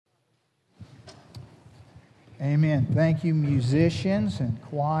Amen. Thank you, musicians and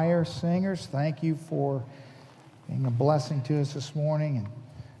choir singers. Thank you for being a blessing to us this morning and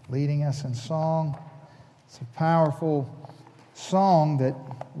leading us in song. It's a powerful song that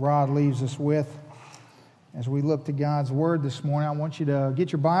Rod leaves us with as we look to God's Word this morning. I want you to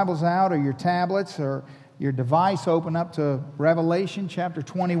get your Bibles out or your tablets or your device, open up to Revelation chapter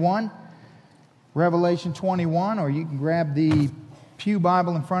 21. Revelation 21, or you can grab the Pew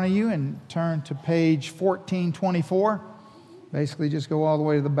Bible in front of you and turn to page 1424. Basically, just go all the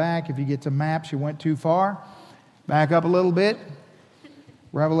way to the back. If you get to maps, you went too far. Back up a little bit.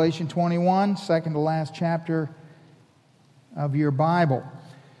 Revelation 21, second to last chapter of your Bible.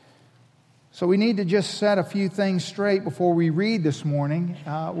 So we need to just set a few things straight before we read this morning.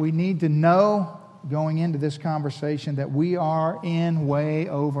 We need to know, going into this conversation, that we are in way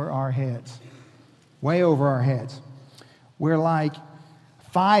over our heads. Way over our heads. We're like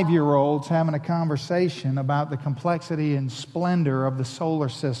 5-year-olds having a conversation about the complexity and splendor of the solar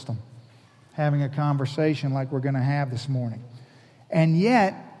system. Having a conversation like we're going to have this morning. And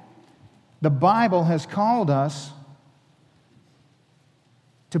yet, the Bible has called us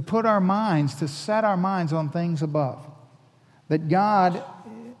to put our minds, to set our minds on things above. That God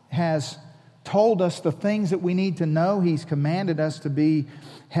has told us the things that we need to know. He's commanded us to be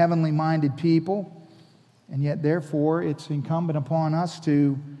heavenly minded people. And yet, therefore, it's incumbent upon us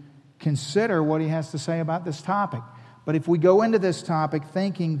to consider what He has to say about this topic. But if we go into this topic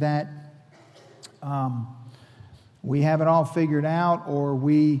thinking that we have it all figured out, or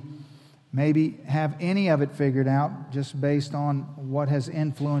we maybe have any of it figured out just based on what has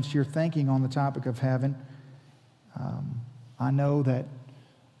influenced your thinking on the topic of heaven, I know that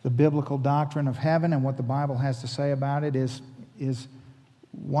the biblical doctrine of heaven and what the Bible has to say about it is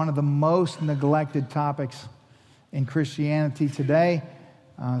one of the most neglected topics in Christianity today.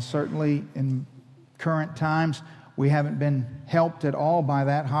 Certainly in current times, we haven't been helped at all by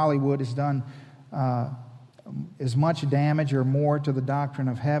that. Hollywood has done as much damage or more to the doctrine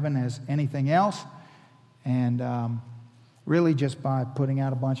of heaven as anything else. And really just by putting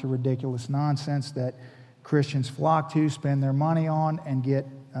out a bunch of ridiculous nonsense that Christians flock to, spend their money on, and get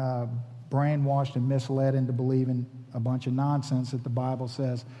brainwashed and misled into believing a bunch of nonsense that the Bible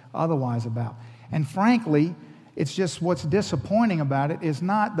says otherwise about. And frankly, it's just what's disappointing about it is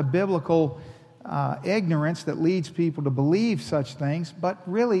not the biblical ignorance that leads people to believe such things, but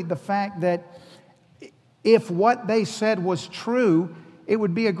really the fact that if what they said was true, it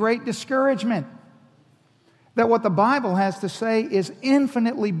would be a great discouragement. That what the Bible has to say is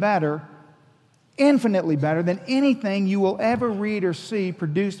infinitely better than anything you will ever read or see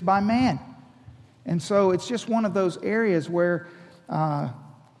produced by man. And so it's just one of those areas where I'm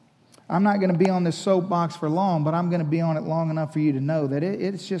not going to be on this soapbox for long, but I'm going to be on it long enough for you to know that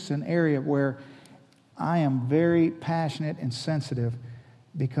it's just an area where I am very passionate and sensitive,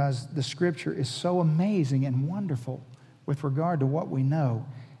 because the Scripture is so amazing and wonderful with regard to what we know,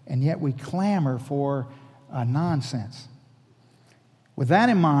 and yet we clamor for nonsense. With that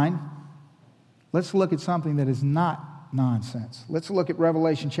in mind, let's look at something that is not nonsense. Let's look at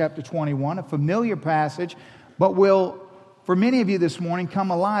Revelation chapter 21, a familiar passage, but will, for many of you this morning, come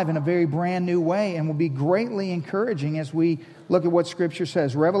alive in a very brand new way and will be greatly encouraging as we look at what Scripture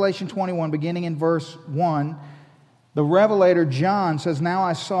says. Revelation 21, beginning in verse 1, the Revelator John says, "Now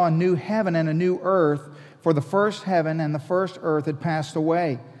I saw a new heaven and a new earth, for the first heaven and the first earth had passed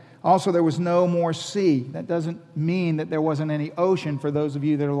away. Also, there was no more sea." That doesn't mean that there wasn't any ocean for those of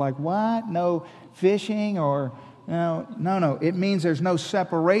you that are like, what? No fishing or... No. It means there's no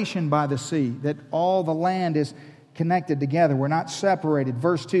separation by the sea, that all the land is connected together. We're not separated.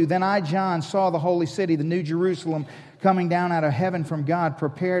 Verse 2, "Then I, John, saw the holy city, the new Jerusalem, coming down out of heaven from God,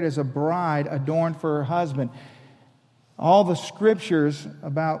 prepared as a bride adorned for her husband." All the scriptures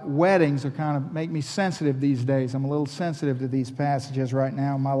about weddings are kind of make me sensitive these days. I'm a little sensitive to these passages right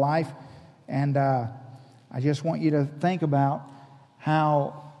now in my life. And I just want you to think about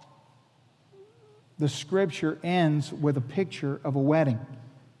how the Scripture ends with a picture of a wedding.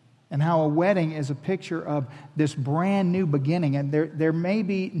 And how a wedding is a picture of this brand new beginning. And there may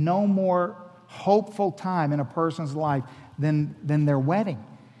be no more hopeful time in a person's life than their wedding.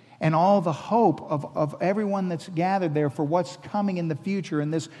 And all the hope of everyone that's gathered there for what's coming in the future,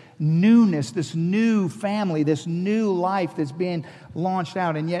 and this newness, this new family, this new life that's being launched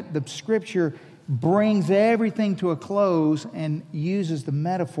out. And yet the Scripture brings everything to a close and uses the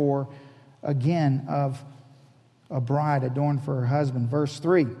metaphor again of a bride adorned for her husband. Verse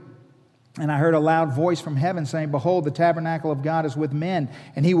 3, "And I heard a loud voice from heaven saying, Behold, the tabernacle of God is with men,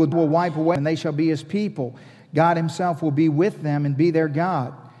 and He will wipe away, and they shall be His people. God Himself will be with them and be their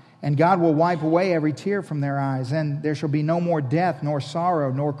God. And God will wipe away every tear from their eyes, and there shall be no more death, nor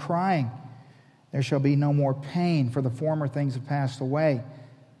sorrow, nor crying. There shall be no more pain, for the former things have passed away.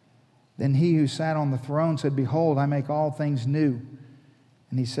 Then he who sat on the throne said, Behold, I make all things new.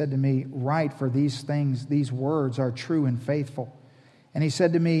 And he said to me, Write, for these things, these words are true and faithful. And he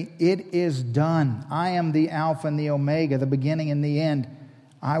said to me, It is done. I am the Alpha and the Omega, the beginning and the end.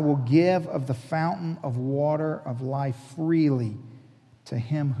 I will give of the fountain of water of life freely to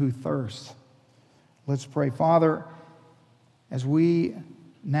him who thirsts. Let's pray. Father, as we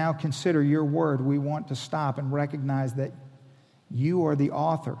now consider your word, we want to stop and recognize that you are the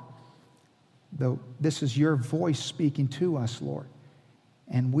author. This is your voice speaking to us, Lord.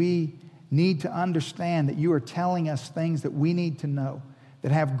 And we need to understand that you are telling us things that we need to know,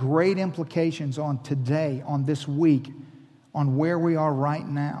 that have great implications on today, on this week, on where we are right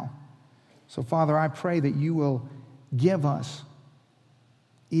now. So, Father, I pray that you will give us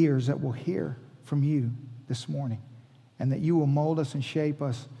ears that will hear from you this morning, and that you will mold us and shape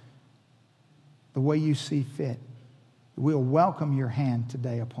us the way you see fit. We'll welcome your hand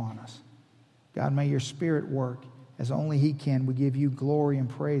today upon us. God, may your Spirit work as only he can. We give you glory and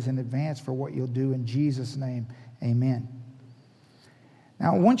praise in advance for what you'll do. In Jesus' name, amen.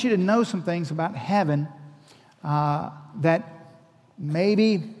 Now, I want you to know some things about heaven that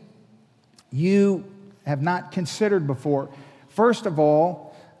maybe you have not considered before. First of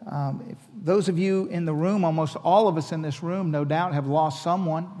all, if those of you in the room, almost all of us in this room, no doubt have lost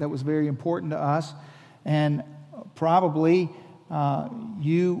someone that was very important to us. And probably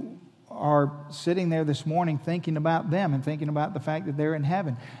you are sitting there this morning thinking about them and thinking about the fact that they're in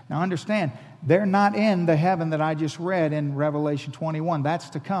heaven. Now understand, they're not in the heaven that I just read in Revelation 21. That's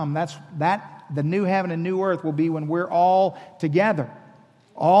to come. The new heaven and new earth will be when we're all together.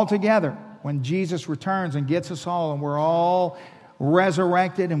 All together. When Jesus returns and gets us all, and we're all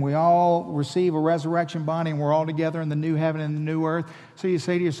resurrected, and we all receive a resurrection body, and we're all together in the new heaven and the new earth. So you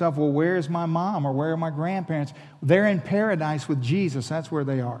say to yourself, well, where is my mom, or where are my grandparents? They're in paradise with Jesus. That's where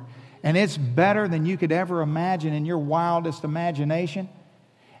they are. And it's better than you could ever imagine in your wildest imagination.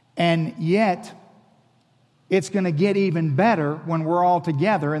 And yet, it's going to get even better when we're all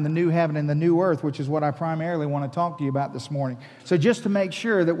together in the new heaven and the new earth, which is what I primarily want to talk to you about this morning. So just to make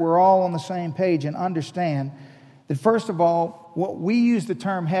sure that we're all on the same page and understand that, first of all, what we use the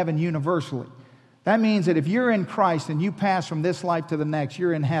term heaven universally. That means that if you're in Christ and you pass from this life to the next,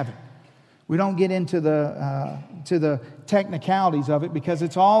 you're in heaven. We don't get into the technicalities of it, because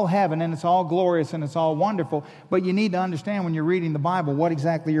it's all heaven and it's all glorious and it's all wonderful. But you need to understand when you're reading the Bible what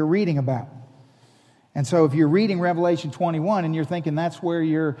exactly you're reading about. And so if you're reading Revelation 21 and you're thinking that's where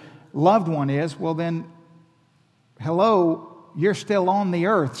your loved one is, well then, hello, you're still on the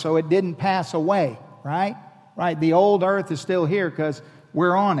earth, so it didn't pass away, right? Right, the old earth is still here because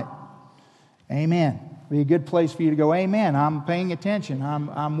we're on it. Amen. Be a good place for you to go, amen, I'm paying attention,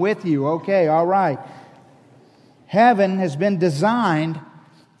 I'm with you, okay, all right. Heaven has been designed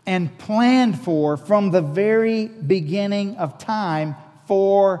and planned for from the very beginning of time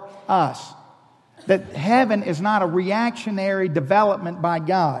for us. That heaven is not a reactionary development by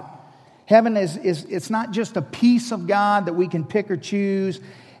God. Heaven it's not just a piece of God that we can pick or choose,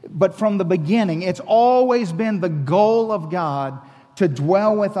 but from the beginning, it's always been the goal of God to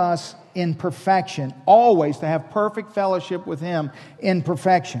dwell with us in perfection, always to have perfect fellowship with Him in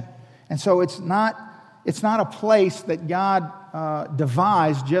perfection. And so it's not a place that God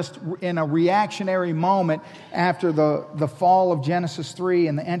devised just in a reactionary moment after the fall of Genesis 3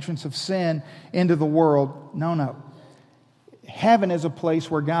 and the entrance of sin into the world. No. Heaven is a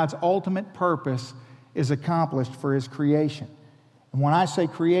place where God's ultimate purpose is accomplished for His creation. And when I say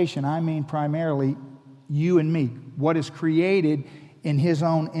creation, I mean primarily you and me, what is created in His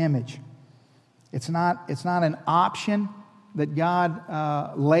own image. It's not an option that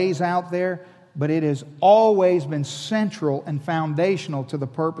God lays out there, but it has always been central and foundational to the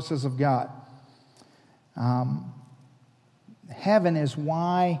purposes of God. Heaven is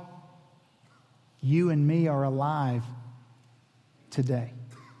why you and me are alive today.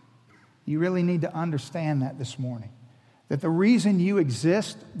 You really need to understand that this morning. That the reason you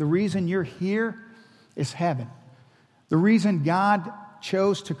exist, the reason you're here, is heaven. The reason God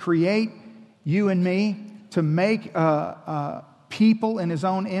chose to create you and me, to make people in His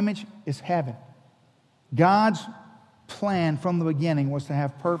own image, is heaven. God's plan from the beginning was to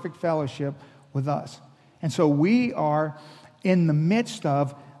have perfect fellowship with us. And so we are in the midst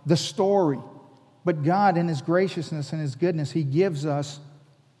of the story. But God, in His graciousness and His goodness, He gives us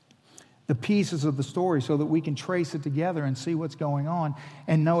the pieces of the story so that we can trace it together and see what's going on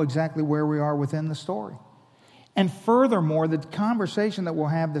and know exactly where we are within the story. And furthermore, the conversation that we'll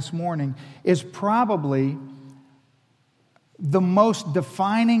have this morning is probably the most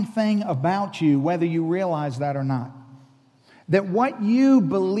defining thing about you, whether you realize that or not. That what you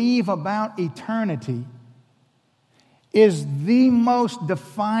believe about eternity is the most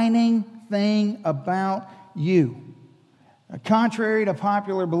defining thing about you. Contrary to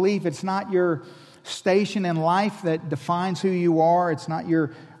popular belief, it's not your station in life that defines who you are. It's not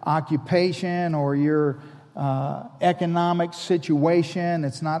your occupation or your economic situation.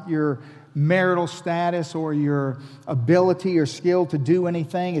 It's not your marital status or your ability or skill to do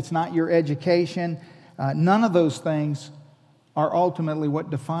anything. It's not your education. None of those things are ultimately what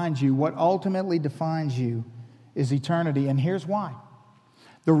defines you. What ultimately defines you is eternity. And here's why.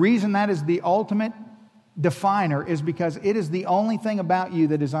 The reason that is the ultimate definer is because it is the only thing about you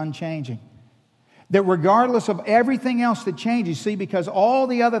that is unchanging. That regardless of everything else that changes, see, because all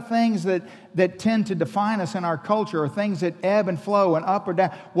the other things that tend to define us in our culture are things that ebb and flow and up or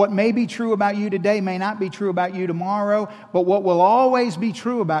down. What may be true about you today may not be true about you tomorrow, but what will always be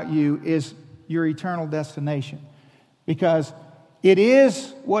true about you is your eternal destination. Because it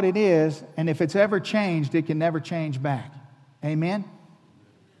is what it is, and if it's ever changed, it can never change back. Amen?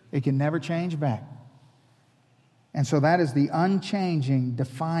 It can never change back. And so that is the unchanging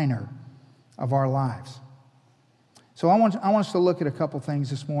definer of our lives. So I want us to look at a couple things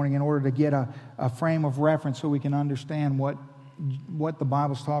this morning in order to get a frame of reference so we can understand what the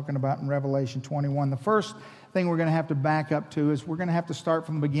Bible's talking about in Revelation 21. The first thing we're going to have to back up to is we're going to have to start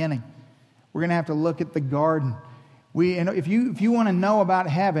from the beginning. We're going to have to look at the garden. If you want to know about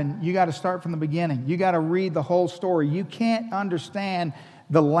heaven, you got to start from the beginning. You got to read the whole story. You can't understand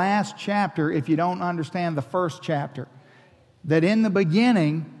the last chapter if you don't understand the first chapter. That in the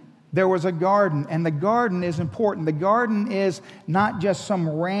beginning there was a garden, and the garden is important. The garden is not just some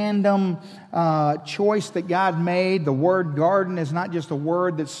random choice that God made. The word garden is not just a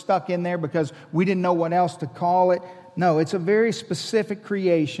word that's stuck in there because we didn't know what else to call it. No, it's a very specific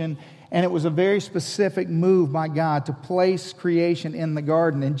creation, and it was a very specific move by God to place creation in the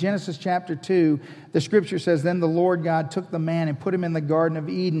garden. In Genesis chapter 2, the scripture says, "Then the Lord God took the man and put him in the Garden of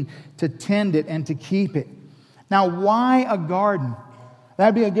Eden to tend it and to keep it." Now, why a garden?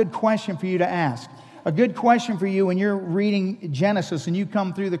 That'd be a good question for you to ask. A good question for you when you're reading Genesis and you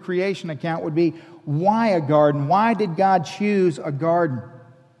come through the creation account would be, why a garden? Why did God choose a garden?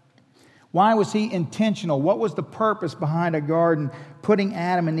 Why was He intentional? What was the purpose behind a garden, putting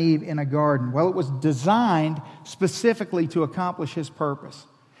Adam and Eve in a garden? Well, it was designed specifically to accomplish His purpose.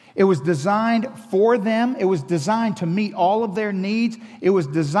 It was designed for them. It was designed to meet all of their needs. It was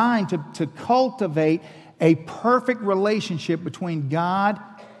designed to cultivate a perfect relationship between God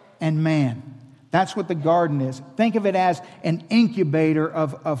and man. That's what the garden is. Think of it as an incubator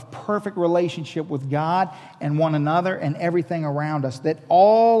of perfect relationship with God and one another and everything around us. That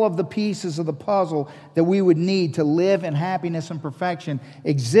all of the pieces of the puzzle that we would need to live in happiness and perfection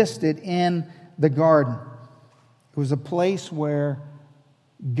existed in the garden. It was a place where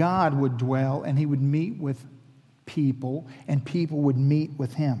God would dwell and He would meet with people and people would meet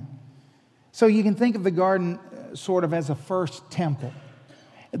with Him. So you can think of the garden sort of as a first temple.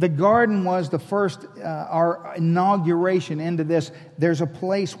 The garden was the first, our inauguration into this. There's a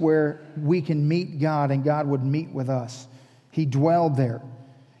place where we can meet God and God would meet with us. He dwelled there.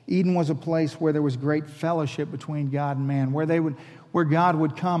 Eden was a place where there was great fellowship between God and man, where God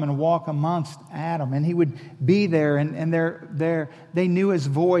would come and walk amongst Adam, and He would be there, and they knew His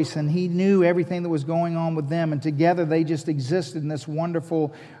voice, and He knew everything that was going on with them, and together they just existed in this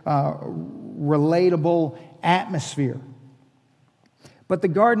wonderful, relatable atmosphere. But the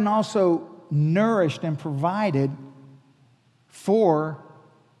garden also nourished and provided for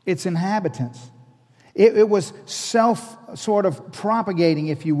its inhabitants. It was sort of propagating,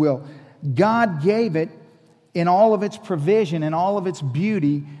 if you will. God gave it in all of its provision and all of its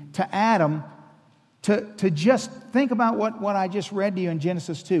beauty to Adam to just think about what I just read to you in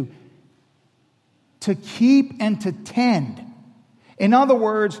Genesis 2. To keep and to tend. In other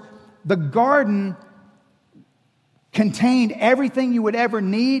words, the garden contained everything you would ever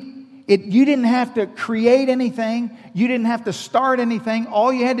need. You didn't have to create anything. You didn't have to start anything.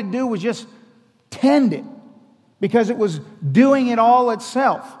 All you had to do was just tend it because it was doing it all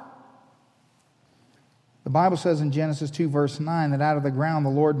itself. The Bible says in Genesis 2 verse 9 that out of the ground the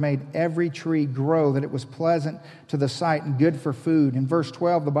Lord made every tree grow, that it was pleasant to the sight and good for food. In verse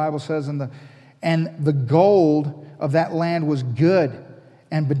 12 the Bible says, and the gold of that land was good,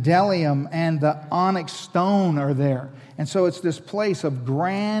 and bdellium and the onyx stone are there. And so it's this place of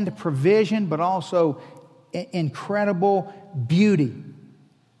grand provision, but also incredible beauty.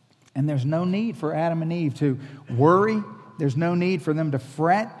 And there's no need for Adam and Eve to worry. There's no need for them to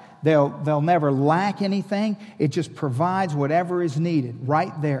fret. They'll never lack anything. It just provides whatever is needed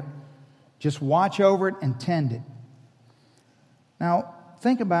right there. Just watch over it and tend it. Now,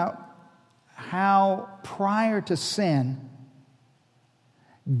 think about how prior to sin,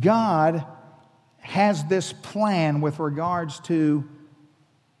 God has this plan with regards to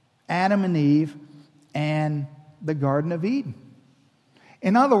Adam and Eve and the Garden of Eden.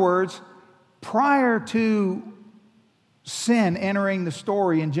 In other words, prior to sin entering the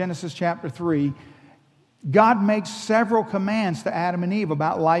story in Genesis chapter 3, God makes several commands to Adam and Eve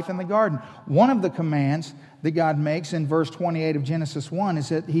about life in the garden. One of the commands that God makes in verse 28 of Genesis 1 is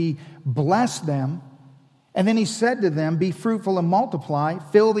that He blessed them, and then He said to them, "Be fruitful and multiply,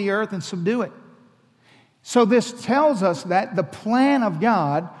 fill the earth and subdue it." So this tells us that the plan of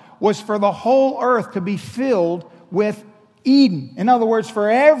God was for the whole earth to be filled with Eden. In other words, for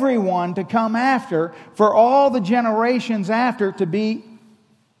everyone to come after, for all the generations after to be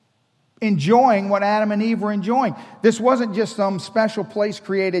enjoying what Adam and Eve were enjoying. This wasn't just some special place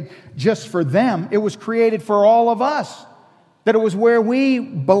created just for them. It was created for all of us. That it was where we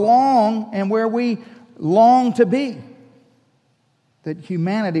belong and where we long to be. That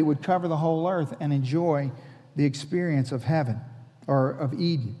humanity would cover the whole earth and enjoy the experience of heaven or of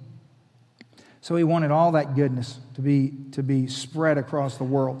Eden. So He wanted all that goodness to be spread across the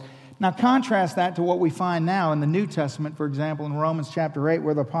world. Now contrast that to what we find now in the New Testament, for example, in Romans chapter 8,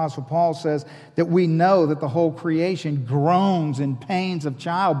 where the Apostle Paul says that we know that the whole creation groans in pains of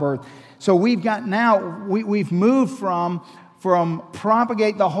childbirth. So we've moved from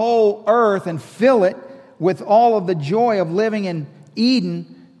propagate the whole earth and fill it with all of the joy of living in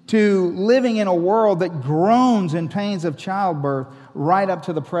Eden to living in a world that groans in pains of childbirth right up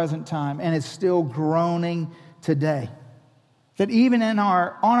to the present time, and it's still groaning today. That even on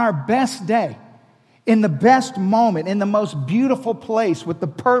our best day, in the best moment, in the most beautiful place with the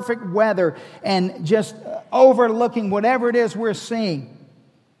perfect weather and just overlooking whatever it is we're seeing,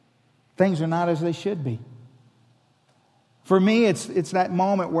 things are not as they should be. For me, it's that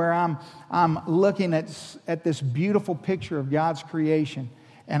moment where I'm looking at this beautiful picture of God's creation,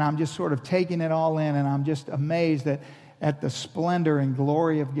 and I'm just sort of taking it all in, and I'm just amazed at the splendor and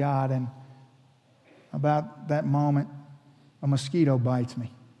glory of God. And about that moment, a mosquito bites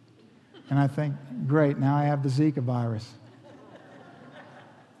me. And I think, great, now I have the Zika virus.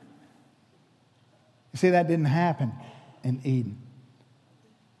 You see, that didn't happen in Eden.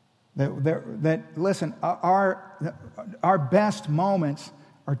 Listen, our best moments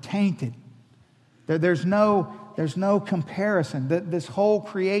are tainted. There's no comparison. This whole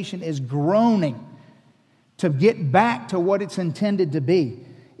creation is groaning to get back to what it's intended to be.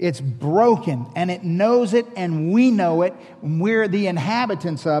 It's broken, and it knows it, and we know it. We're the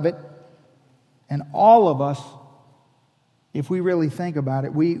inhabitants of it. And all of us, if we really think about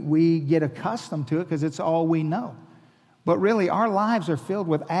it, we get accustomed to it because it's all we know. But really, our lives are filled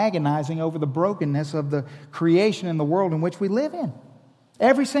with agonizing over the brokenness of the creation and the world in which we live in.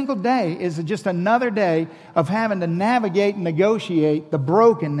 Every single day is just another day of having to navigate and negotiate the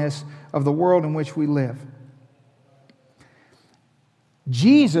brokenness of the world in which we live.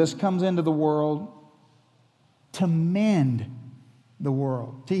 Jesus comes into the world to mend the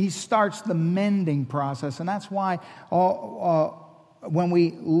world. He starts the mending process, and that's why when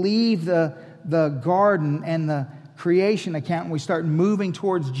we leave the garden and the creation account and we start moving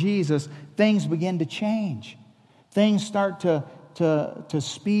towards Jesus, things begin to change. Things start to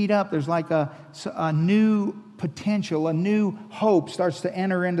speed up. There's like a new potential, a new hope starts to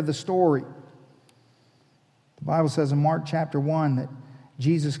enter into the story. The Bible says in Mark chapter 1 that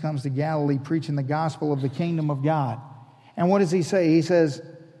Jesus comes to Galilee preaching the gospel of the kingdom of God. And what does He say? He says,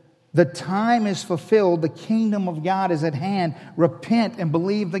 "The time is fulfilled, the kingdom of God is at hand. Repent and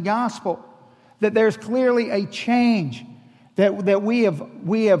believe the gospel." That there's clearly a change. That we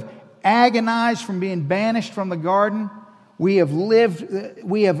have agonized from being banished from the garden. We have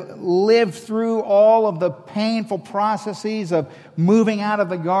lived through all of the painful processes of moving out of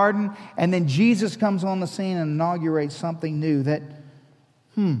the garden. And then Jesus comes on the scene and inaugurates something new. That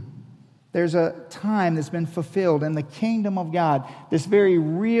there's a time that's been fulfilled, and the kingdom of God, this very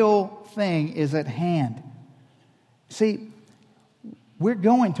real thing, is at hand. See, we're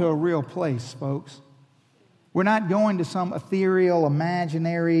going to a real place, folks. We're not going to some ethereal,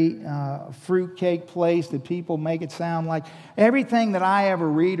 imaginary, fruitcake place that people make it sound like. Everything that I ever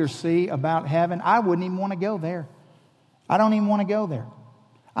read or see about heaven, I wouldn't even want to go there. I don't even want to go there.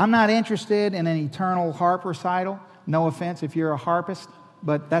 I'm not interested in an eternal harp recital. No offense if you're a harpist,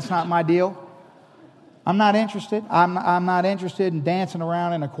 but that's not my deal. I'm not interested. I'm not interested in dancing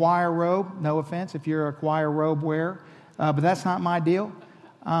around in a choir robe. No offense if you're a choir robe wearer, but that's not my deal.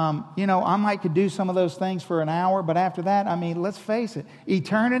 I might could do some of those things for an hour, but after that, let's face it,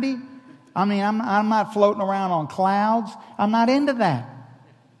 eternity. I'm not floating around on clouds. I'm not into that.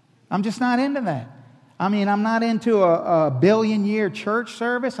 I'm just not into that. I'm not into a billion-year church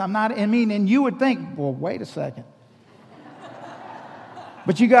service. And you would think, well, wait a second.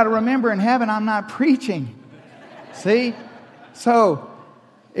 But you got to remember, in heaven, I'm not preaching. See? So,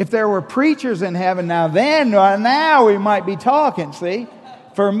 if there were preachers in heaven, now we might be talking, see?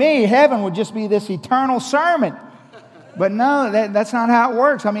 For me, heaven would just be this eternal sermon. But no, that's not how it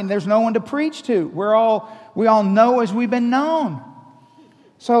works. There's no one to preach to. We all know as we've been known.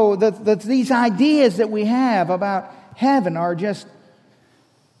 So these ideas that we have about heaven are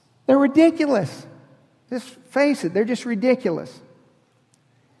they're ridiculous. Just face it, they're just ridiculous.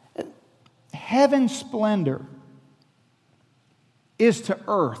 Heaven's splendor is to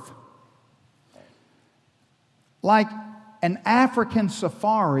earth like an African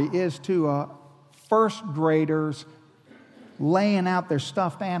safari is to first graders laying out their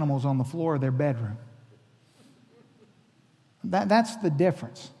stuffed animals on the floor of their bedroom. That's the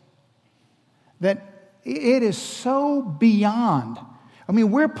difference. That it is so beyond.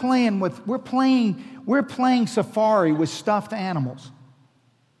 We're playing safari with stuffed animals.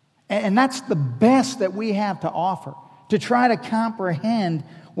 And that's the best that we have to offer, to try to comprehend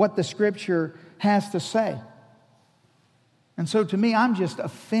what the Scripture has to say. And so to me, I'm just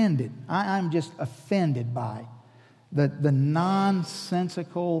offended. I'm just offended by the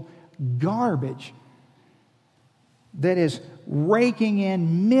nonsensical garbage that is raking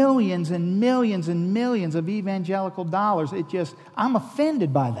in millions and millions and millions of evangelical dollars. I'm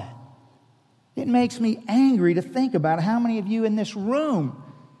offended by that. It makes me angry to think about how many of you in this room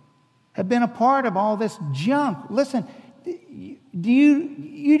have been a part of all this junk. Listen, you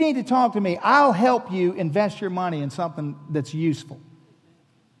need to talk to me. I'll help you invest your money in something that's useful.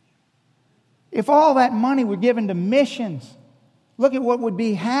 If all that money were given to missions, look at what would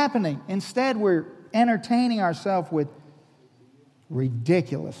be happening. Instead, we're entertaining ourselves with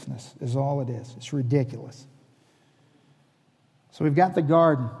ridiculousness is all it is. It's ridiculous. So we've got the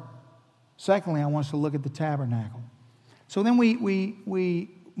garden. Secondly, I want us to look at the tabernacle. So then we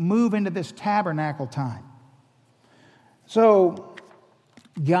move into this tabernacle time. So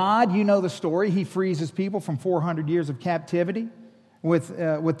God, you know the story. He frees his people from 400 years of captivity with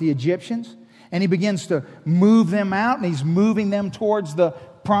the Egyptians. And he begins to move them out, and he's moving them towards the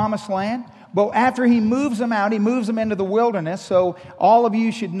promised land. But after he moves them out, he moves them into the wilderness. So all of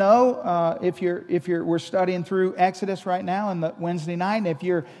you should know, we're studying through Exodus right now on the Wednesday night. And if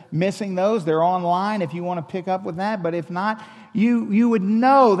you're missing those, they're online if you want to pick up with that. But if not, you would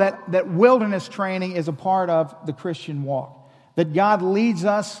know that wilderness training is a part of the Christian walk. That God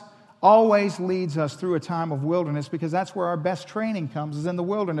always leads us through a time of wilderness, because that's where our best training comes, is in the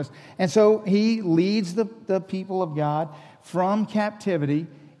wilderness. And so he leads the people of God from captivity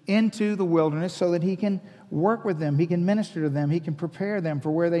into the wilderness so that he can work with them, he can minister to them, he can prepare them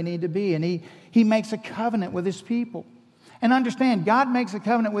for where they need to be. And he makes a covenant with his people. And understand, God makes a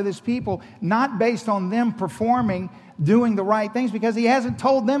covenant with his people not based on them doing the right things, because he hasn't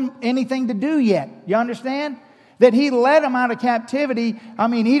told them anything to do yet. You understand? That he led them out of captivity.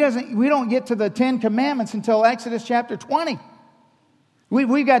 We don't get to the 10 Commandments until Exodus chapter 20.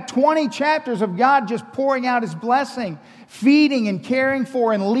 We've got 20 chapters of God just pouring out his blessing, feeding and caring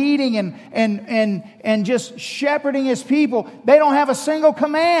for and leading and just shepherding his people. They don't have a single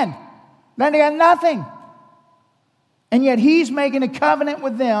command. They got nothing. And yet he's making a covenant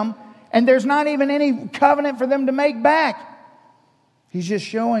with them, and there's not even any covenant for them to make back. He's just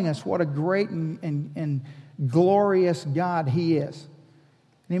showing us what a great and glorious God he is.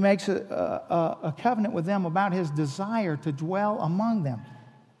 And he makes a covenant with them about his desire to dwell among them.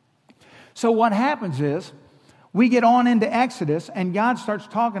 So what happens is, we get on into Exodus, and God starts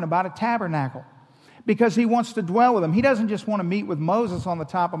talking about a tabernacle, because he wants to dwell with them. He doesn't just want to meet with Moses on the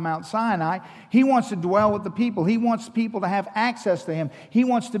top of Mount Sinai. He wants to dwell with the people. He wants people to have access to him. He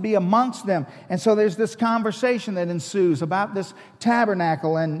wants to be amongst them. And so there's this conversation that ensues about this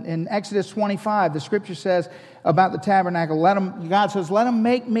tabernacle. And in Exodus 25, the scripture says about the tabernacle, God says, let them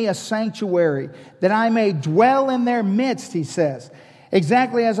make me a sanctuary, that I may dwell in their midst, he says.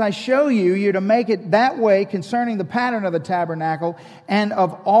 Exactly as I show you, you're to make it that way concerning the pattern of the tabernacle and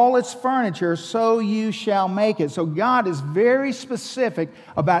of all its furniture, so you shall make it. So God is very specific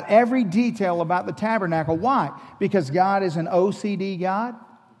about every detail about the tabernacle. Why? Because God is an OCD God?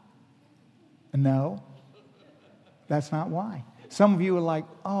 No, that's not why. Some of you are like,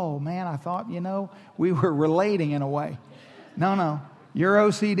 oh man, I thought, we were relating in a way. No. Your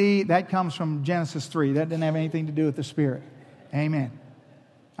OCD, that comes from Genesis 3. That didn't have anything to do with the Spirit. Amen.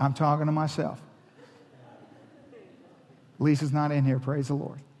 I'm talking to myself. Lisa's not in here, praise the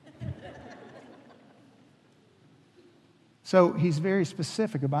Lord. So he's very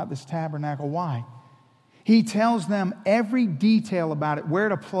specific about this tabernacle. Why? He tells them every detail about it, where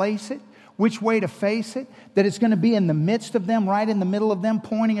to place it, which way to face it, that it's going to be in the midst of them, right in the middle of them,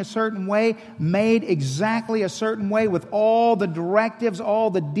 pointing a certain way, made exactly a certain way with all the directives, all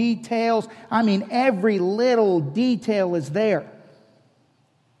the details. I mean, every little detail is there.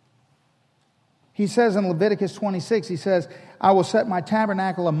 He says in Leviticus 26, he says, I will set my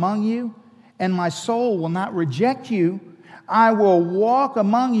tabernacle among you, and my soul will not reject you. I will walk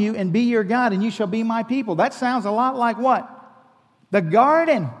among you and be your God, and you shall be my people. That sounds a lot like what? The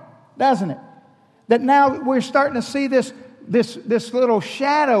garden, doesn't it? That now we're starting to see this little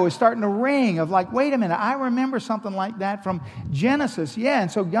shadow is starting to ring of like, wait a minute, I remember something like that from Genesis. Yeah, and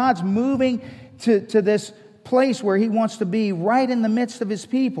so God's moving to this place where He wants to be right in the midst of His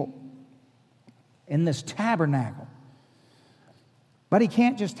people, in this tabernacle. But He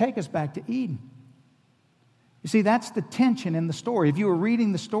can't just take us back to Eden. You see, that's the tension in the story. If you were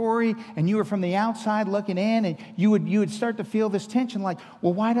reading the story and you were from the outside looking in, and you would start to feel this tension like,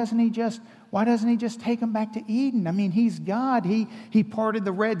 well, why doesn't he just take them back to Eden? I mean, He's God. He parted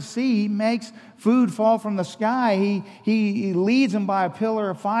the Red Sea. He makes food fall from the sky. He leads them by a pillar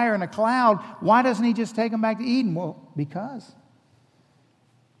of fire and a cloud. Why doesn't He just take them back to Eden? Well, because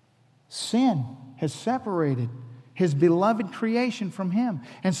sin has separated His beloved creation from Him.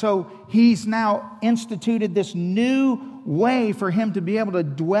 And so He's now instituted this new way for Him to be able to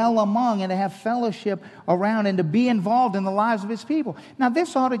dwell among and to have fellowship around and to be involved in the lives of His people. Now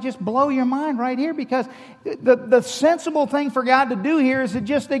this ought to just blow your mind right here, because the sensible thing for God to do here is to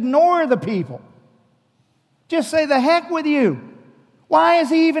just ignore the people. Just say, the heck with you. Why is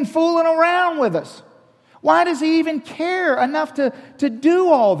He even fooling around with us? Why does He even care enough to do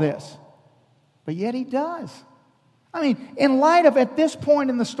all this? But yet He does. I mean, in light of, at this point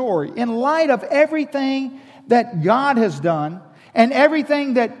in the story, in light of everything that God has done and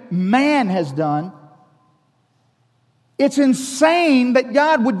everything that man has done, it's insane that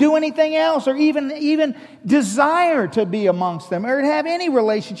God would do anything else or even desire to be amongst them or have any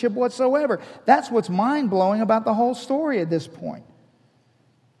relationship whatsoever. That's what's mind-blowing about the whole story at this point.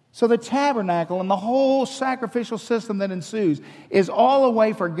 So the tabernacle and the whole sacrificial system that ensues is all a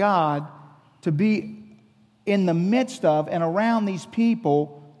way for God to be in the midst of and around these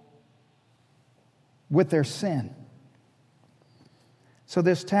people with their sin. So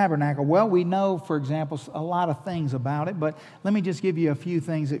this tabernacle, well, we know, for example, a lot of things about it, but let me just give you a few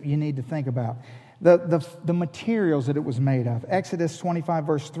things that you need to think about. The materials that it was made of. Exodus 25,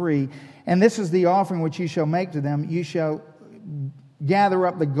 verse 3, and this is the offering which you shall make to them. You shall gather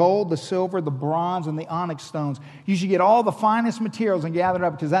up the gold, the silver, the bronze, and the onyx stones. You should get all the finest materials and gather it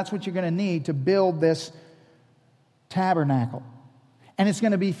up, because that's what you're going to need to build this tabernacle. And it's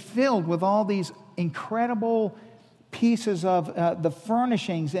going to be filled with all these incredible pieces of the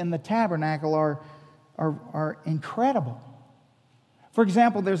furnishings in the tabernacle are incredible. For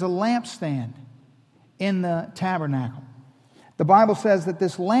example, there's a lampstand in the tabernacle. The Bible says that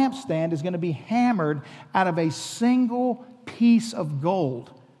this lampstand is going to be hammered out of a single piece of gold.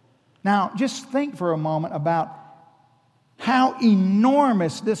 Now, just think for a moment about how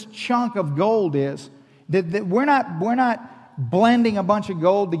enormous this chunk of gold is. That we're not blending a bunch of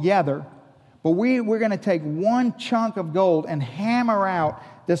gold together, but we're going to take one chunk of gold and hammer out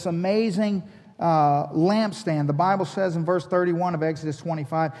this amazing lampstand. The Bible says in verse 31 of Exodus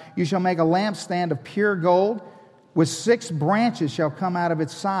 25, you shall make a lampstand of pure gold, with 6 branches shall come out of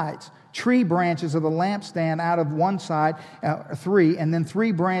its sides. Tree branches of the lampstand out of one side, 3, and then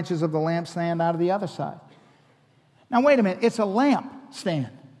 3 branches of the lampstand out of the other side. Now wait a minute, it's a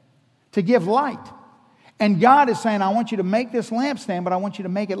lampstand to give light. And God is saying, I want you to make this lampstand, but I want you to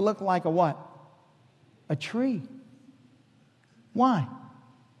make it look like a what? A tree. Why?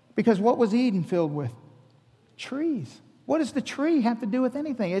 Because what was Eden filled with? Trees. What does the tree have to do with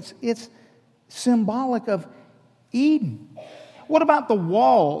anything? It's symbolic of Eden. What about the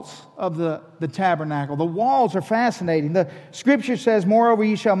walls of the tabernacle? The walls are fascinating. The scripture says, moreover,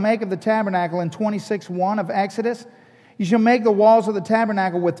 you shall make of the tabernacle in 26:1 of Exodus. You shall make the walls of the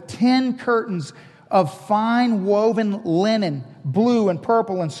tabernacle with 10 curtains of fine woven linen, blue and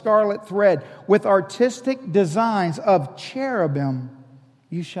purple and scarlet thread, with artistic designs of cherubim,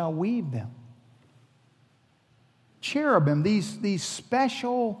 you shall weave them. Cherubim, these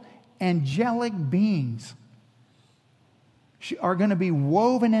special angelic beings are going to be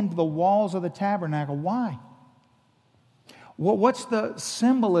woven into the walls of the tabernacle. Why? Well, what's the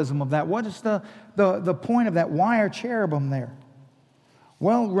symbolism of that? What is the point of that? Why are cherubim there?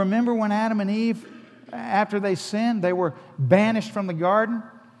 Well, remember when Adam and Eve, after they sinned, they were banished from the garden?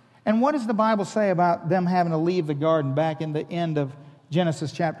 And what does the Bible say about them having to leave the garden back in the end of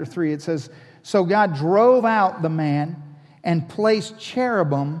Genesis chapter 3? It says, "So God drove out the man and placed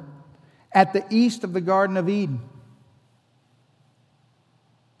cherubim at the east of the Garden of Eden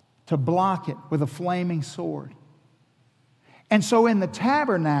to block it with a flaming sword." And so in the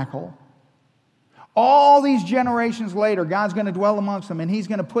tabernacle, all these generations later, God's going to dwell amongst them, and He's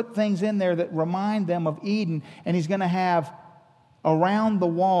going to put things in there that remind them of Eden, and He's going to have, around the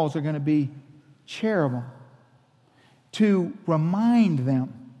walls are going to be cherubim to remind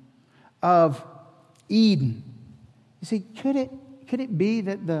them of Eden. You see, could it be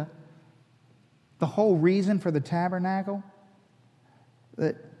that the whole reason for the tabernacle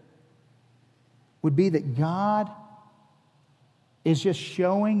that would be that God is just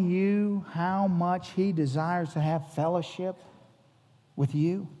showing you how much He desires to have fellowship with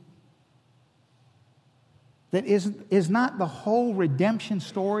you? That is not the whole redemption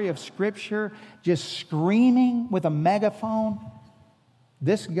story of Scripture just screaming with a megaphone?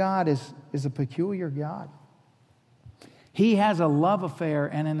 This God is a peculiar God. He has a love affair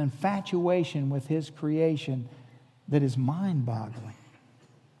and an infatuation with His creation that is mind-boggling.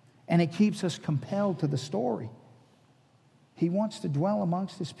 And it keeps us compelled to the story. He wants to dwell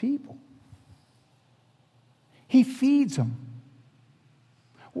amongst His people. He feeds them.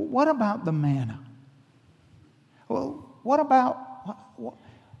 What about the manna? Well, what about...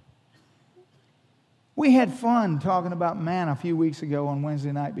 We had fun talking about manna a few weeks ago on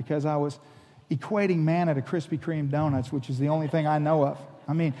Wednesday night because I was equating manna to Krispy Kreme donuts, which is the only thing I know of.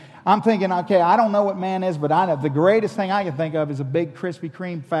 I mean, I'm thinking, okay, I don't know what manna is, but I know the greatest thing I can think of is a big Krispy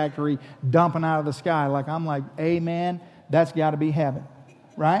Kreme factory dumping out of the sky. I'm like, amen, that's got to be heaven,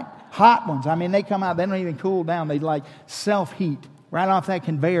 right? Hot ones. I mean, they come out, they don't even cool down. They self-heat right off that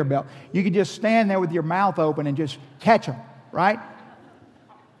conveyor belt. You could just stand there with your mouth open and just catch them, right?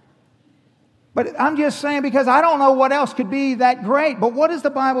 But I'm just saying because I don't know what else could be that great. But what does the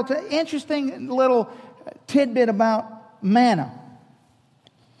Bible tell? Interesting little tidbit about manna.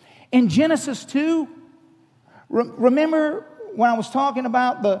 In Genesis 2, remember when I was talking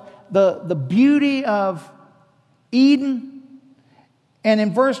about the beauty of Eden? And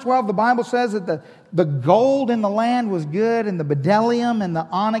in verse 12, the Bible says that the gold in the land was good and the bdellium and the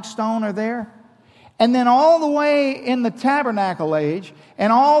onyx stone are there. And then all the way in the tabernacle age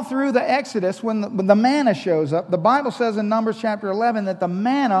and all through the Exodus, when the manna shows up, the Bible says in Numbers chapter 11 that the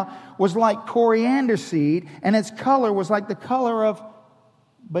manna was like coriander seed and its color was like the color of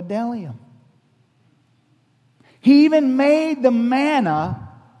bdellium. He even made the manna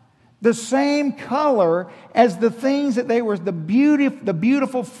the same color as the things that they were, the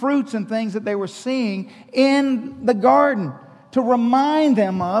beautiful fruits and things that they were seeing in the garden to remind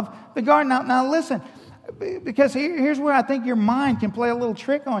them of the garden. Now listen, because here's where I think your mind can play a little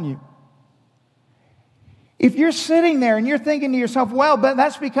trick on you. If you're sitting there and you're thinking to yourself, well, but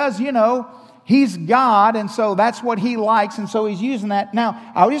that's because, He's God, and so that's what He likes, and so He's using that.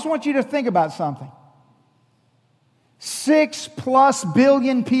 Now, I just want you to think about something. 6+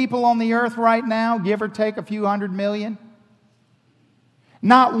 billion people on the earth right now, give or take a few hundred million.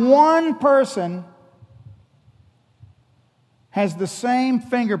 Not one person has the same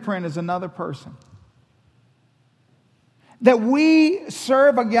fingerprint as another person. That we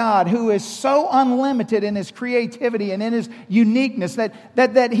serve a God who is so unlimited in His creativity and in His uniqueness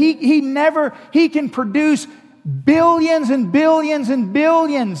that He can produce billions and billions and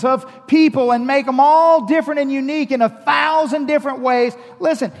billions of people and make them all different and unique in 1,000 different ways.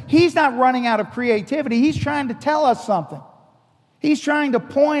 Listen, He's not running out of creativity. He's trying to tell us something. He's trying to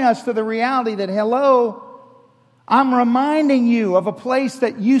point us to the reality that, hello, I'm reminding you of a place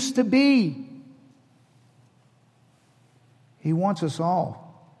that used to be. He wants us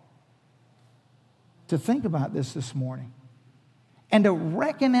all to think about this morning and to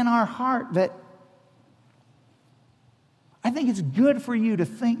reckon in our heart that I think it's good for you to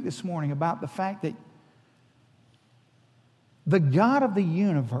think this morning about the fact that the God of the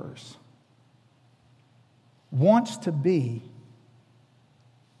universe wants to be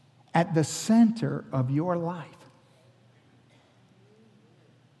at the center of your life.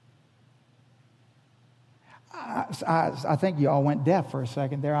 I think you all went deaf for a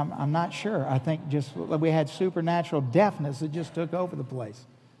second there. I'm not sure. I think just we had supernatural deafness that just took over the place.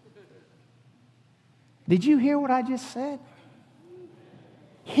 Did you hear what I just said?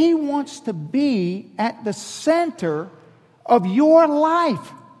 He wants to be at the center of your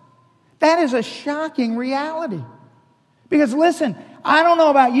life. That is a shocking reality. Because listen, I don't know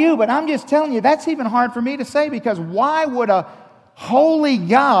about you, but I'm just telling you, that's even hard for me to say, because why would a holy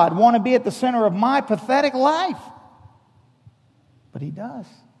God want to be at the center of my pathetic life? But He does.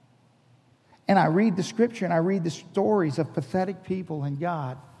 And I read the Scripture and I read the stories of pathetic people and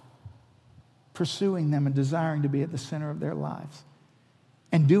God pursuing them and desiring to be at the center of their lives.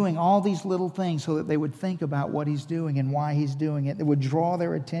 And doing all these little things so that they would think about what He's doing and why He's doing it. It would draw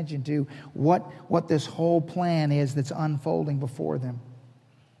their attention to what this whole plan is that's unfolding before them.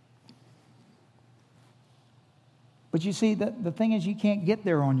 But you see, the thing is, you can't get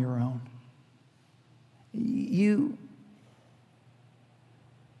there on your own. You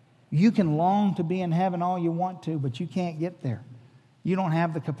can long to be in heaven all you want to, but you can't get there. You don't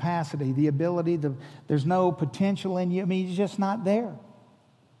have the capacity, the ability, there's no potential in you. I mean, it's just not there.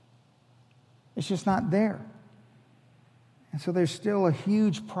 It's just not there. And so there's still a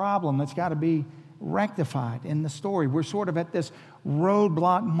huge problem that's got to be rectified in the story. We're sort of at this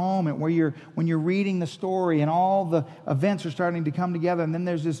roadblock moment where when you're reading the story and all the events are starting to come together, and then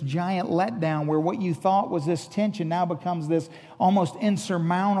there's this giant letdown where what you thought was this tension now becomes this almost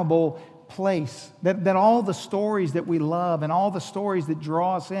insurmountable place. That all the stories that we love and all the stories that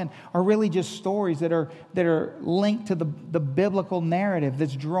draw us in are really just stories that are linked to the biblical narrative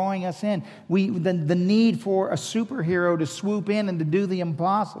that's drawing us in. The need for a superhero to swoop in and to do the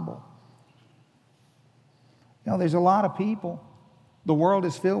impossible. You know, there's a lot of people. The world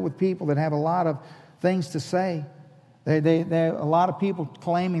is filled with people that have a lot of things to say. They a lot of people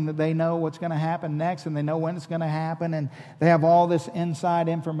claiming that they know what's going to happen next and they know when it's going to happen, and they have all this inside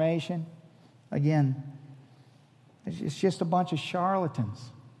information. Again, it's just a bunch of charlatans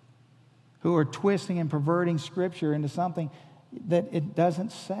who are twisting and perverting Scripture into something that it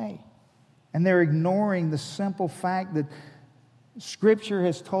doesn't say. And they're ignoring the simple fact that Scripture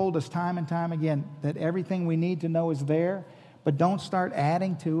has told us time and time again that everything we need to know is there, but don't start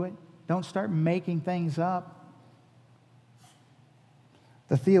adding to it. Don't start making things up.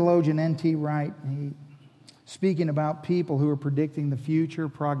 The theologian N.T. Wright, speaking about people who are predicting the future,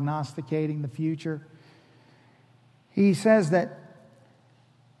 prognosticating the future, he says that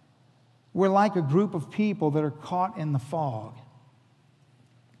we're like a group of people that are caught in the fog.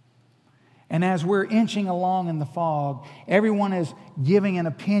 And as we're inching along in the fog, everyone is giving an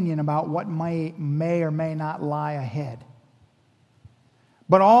opinion about what may or may not lie ahead.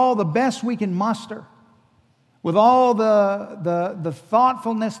 But all the best we can muster, with all the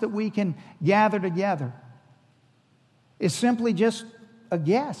thoughtfulness that we can gather together, is simply just a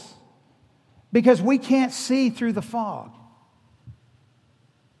guess. Because we can't see through the fog.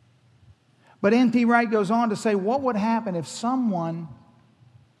 But N.T. Wright goes on to say, what would happen if someone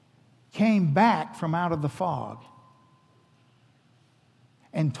came back from out of the fog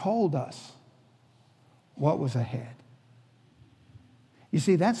and told us what was ahead? You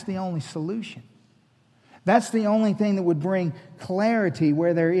see, that's the only solution. That's the only thing that would bring clarity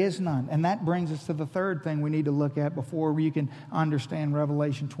where there is none. And that brings us to the third thing we need to look at before you can understand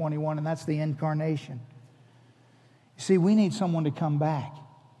Revelation 21, and that's the incarnation. You see, we need someone to come back.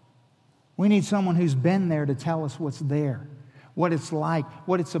 We need someone who's been there to tell us what's there, what it's like,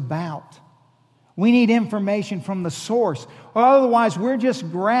 what it's about. We need information from the source, or otherwise we're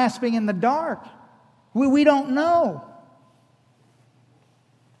just grasping in the dark. We don't know.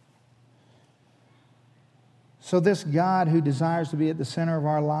 So this God who desires to be at the center of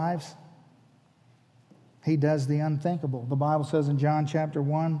our lives, He does the unthinkable. The Bible says in John chapter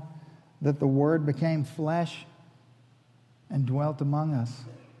 1 that the Word became flesh and dwelt among us.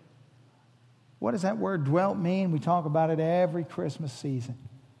 What does that word dwelt mean? We talk about it every Christmas season.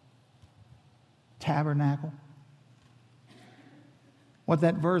 Tabernacle. What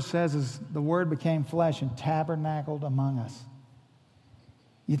that verse says is the Word became flesh and tabernacled among us.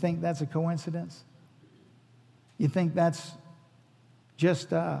 You think that's a coincidence? You think that's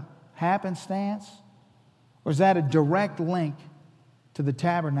just a happenstance? Or is that a direct link to the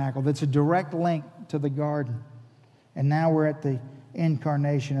tabernacle? That's a direct link to the garden. And now we're at the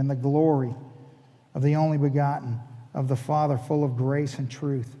incarnation and the glory of the only begotten of the Father, full of grace and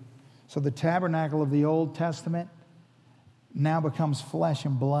truth. So the tabernacle of the Old Testament now becomes flesh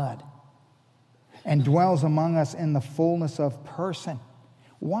and blood and dwells among us in the fullness of person.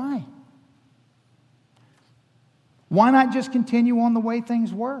 Why? Why not just continue on the way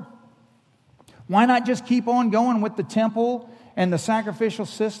things were? Why not just keep on going with the temple and the sacrificial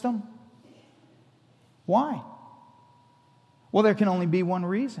system? Why? Well, there can only be one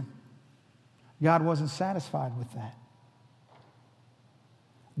reason. God wasn't satisfied with that.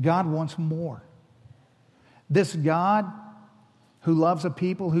 God wants more. This God who loves a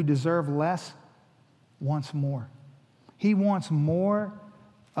people who deserve less, wants more. He wants more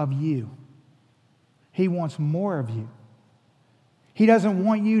of you. He wants more of you. He doesn't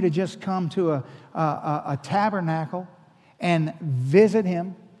want you to just come to a tabernacle and visit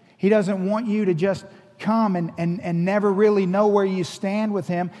Him. He doesn't want you to just come and never really know where you stand with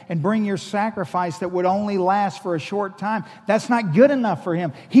Him and bring your sacrifice that would only last for a short time. That's not good enough for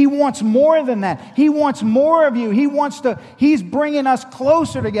Him. He wants more than that. He wants more of you. He's bringing us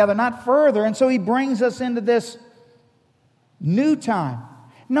closer together, not further. And so He brings us into this new time.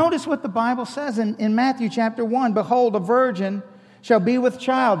 Notice what the Bible says in Matthew chapter 1. Behold, a virgin shall be with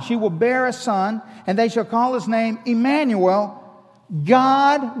child. She will bear a son, and they shall call His name Emmanuel,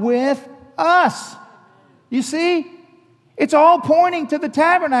 God with us. You see? It's all pointing to the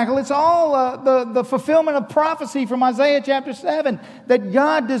tabernacle. It's all the fulfillment of prophecy from Isaiah chapter 7, that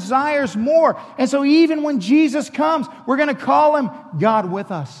God desires more. And so even when Jesus comes, we're going to call Him God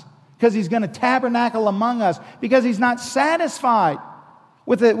with us, because He's going to tabernacle among us, because He's not satisfied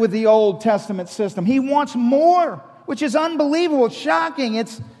with the Old Testament system. He wants more, which is unbelievable. It's shocking.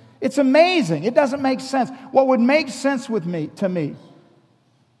 It's amazing. It doesn't make sense. What would make sense to me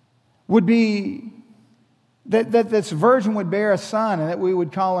would be that this virgin would bear a son, and that we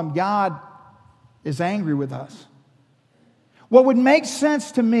would call Him God is angry with us. What would make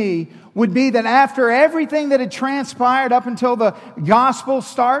sense to me would be that after everything that had transpired up until the gospel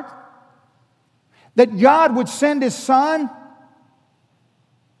start, that God would send His Son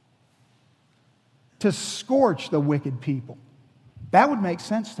to scorch the wicked people. That would make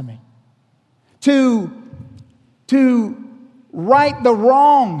sense to me. To right the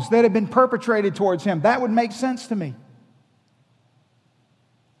wrongs that have been perpetrated towards Him. That would make sense to me.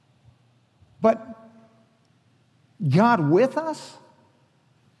 But God with us?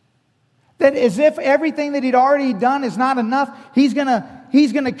 That as if everything that He'd already done is not enough, He's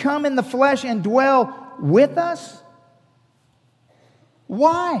gonna come in the flesh and dwell with us?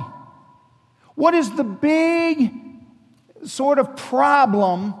 Why? What is the big sort of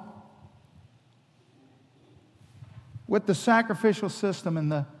problem with the sacrificial system in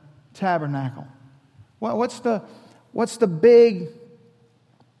the tabernacle? Well, what's the big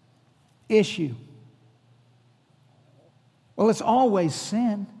issue? Well, it's always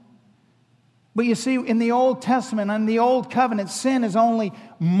sin. But you see, in the Old Testament, in the Old Covenant, sin is only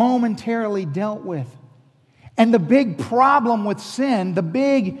momentarily dealt with. And the big problem with sin, the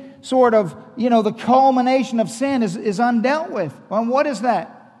big sort of, the culmination of sin is undealt with. Well, what is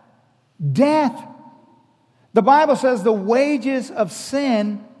that? Death. The Bible says the wages of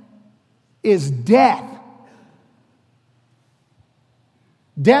sin is death.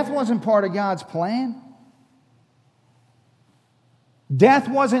 Death wasn't part of God's plan. Death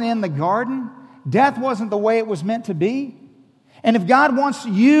wasn't in the garden. Death wasn't the way it was meant to be. And if God wants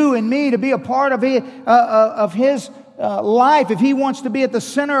you and me to be a part of His life, if He wants to be at the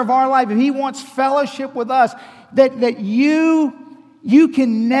center of our life, if He wants fellowship with us, that you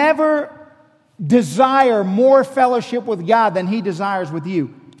can never desire more fellowship with God than He desires with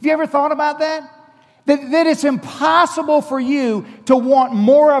you. Have you ever thought about that? That it's impossible for you to want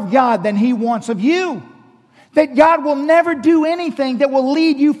more of God than He wants of you. That God will never do anything that will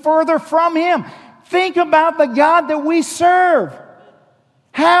lead you further from Him. Think about the God that we serve.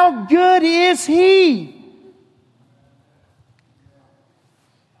 How good is He?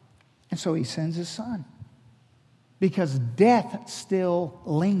 And so He sends His Son, because death still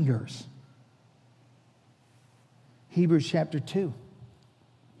lingers. Hebrews chapter 2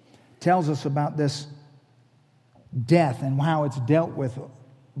 tells us about this death and how it's dealt with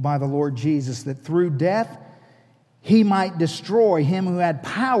by the Lord Jesus, that through death He might destroy him who had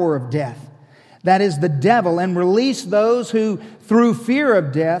power of death, that is the devil, and release those who through fear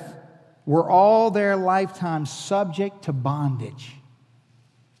of death were all their lifetime subject to bondage.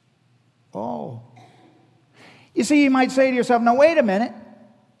 Oh. You see, you might say to yourself, now wait a minute,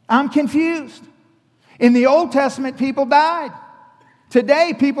 I'm confused. In the Old Testament, people died.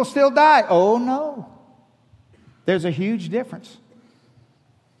 Today, people still die. Oh no. There's a huge difference.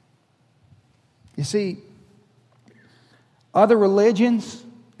 You see, other religions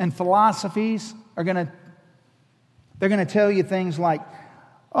and philosophies are going to tell you things like,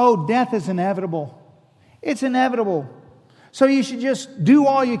 oh, death is inevitable. It's inevitable. So you should just do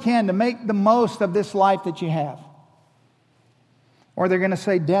all you can to make the most of this life that you have. Or they're going to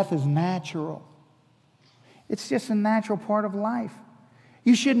say death is natural. It's just a natural part of life.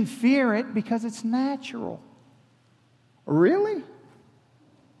 You shouldn't fear it because it's natural. Really?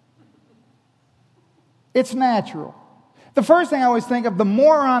 It's natural. The first thing I always think of, the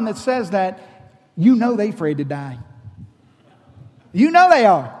moron that says that, they're afraid to die. You know they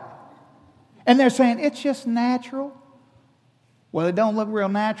are. And they're saying, it's just natural. Well, it don't look real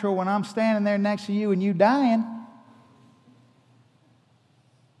natural when I'm standing there next to you and you dying.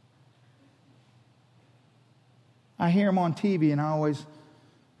 I hear them on TV and I always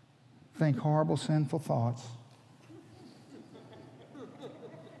think horrible, sinful thoughts.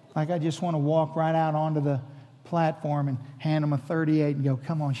 Like I just want to walk right out onto the platform and hand them a 38 and go,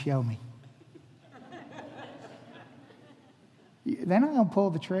 come on, show me. They're not going to pull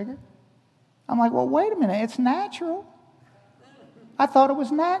the trigger. I'm like, well, wait a minute. It's natural. I thought it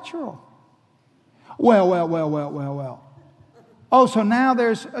was natural. Well. Oh, so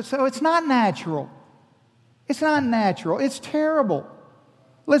now so it's not natural. It's not natural. It's terrible.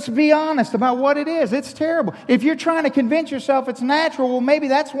 Let's be honest about what it is. It's terrible. If you're trying to convince yourself it's natural, well, maybe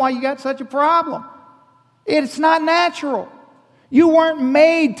that's why you got such a problem. It's not natural. You weren't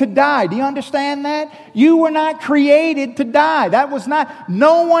made to die. Do you understand that? You were not created to die.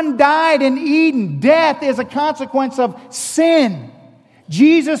 No one died in Eden. Death is a consequence of sin.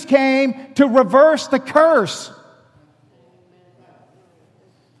 Jesus came to reverse the curse.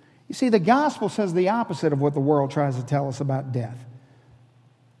 You see, the gospel says the opposite of what the world tries to tell us about death.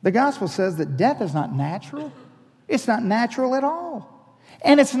 The gospel says that death is not natural. It's not natural at all.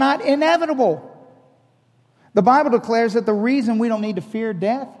 And it's not inevitable. The Bible declares that the reason we don't need to fear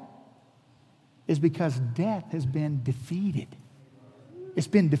death is because death has been defeated. It's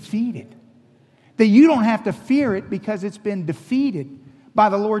been defeated. That you don't have to fear it because it's been defeated by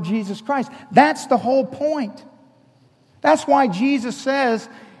the Lord Jesus Christ. That's the whole point. That's why Jesus says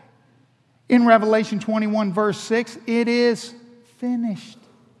in Revelation 21 verse 6, it is finished.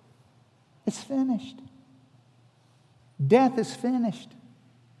 It's finished. Death is finished.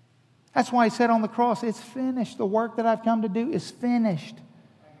 That's why he said on the cross, it's finished. The work that I've come to do is finished.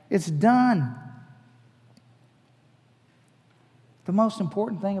 It's done. The most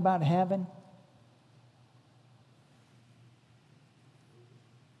important thing about heaven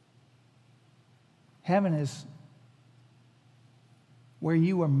is where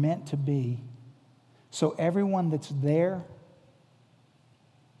you were meant to be. So everyone that's there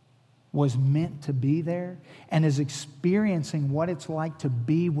was meant to be there and is experiencing what it's like to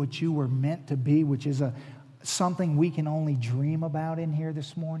be what you were meant to be, which is something we can only dream about in here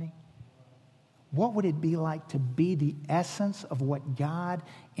this morning. What would it be like to be the essence of what God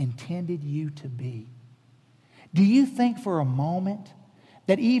intended you to be? Do you think for a moment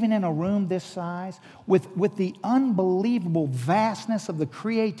that even in a room this size, with the unbelievable vastness of the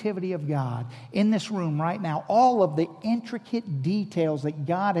creativity of God in this room right now, all of the intricate details that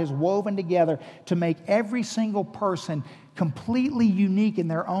God has woven together to make every single person completely unique in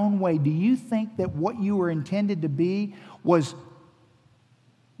their own way, do you think that what you were intended to be was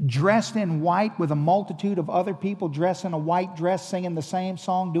dressed in white with a multitude of other people dressed in a white dress, singing the same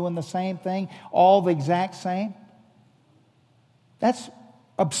song, doing the same thing, all the exact same? That's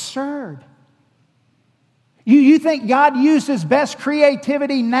absurd. You think God used His best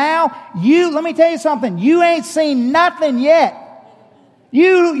creativity now? Let me tell you something. You ain't seen nothing yet.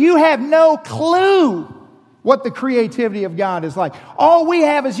 You have no clue what the creativity of God is like. All we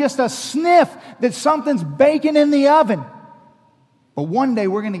have is just a sniff that something's baking in the oven. But one day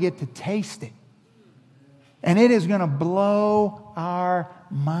we're going to get to taste it. And it is going to blow our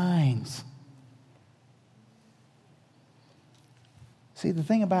minds. See, the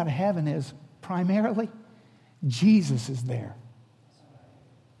thing about heaven is, primarily, Jesus is there.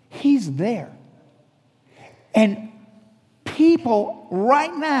 He's there. And people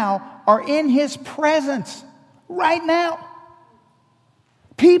right now are in His presence. Right now.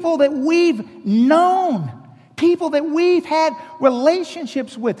 People that we've known. People that we've had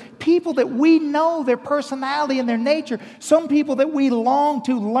relationships with. People that we know their personality and their nature. Some people that we long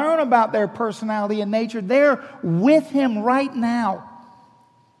to learn about their personality and nature. They're with Him right now.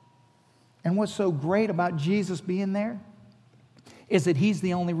 And what's so great about Jesus being there is that He's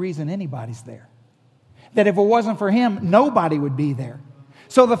the only reason anybody's there. That if it wasn't for Him, nobody would be there.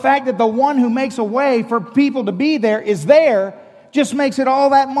 So the fact that the one who makes a way for people to be there is there just makes it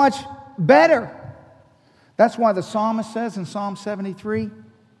all that much better. That's why the psalmist says in Psalm 73,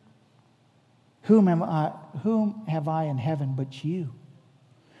 Whom have I in heaven but you?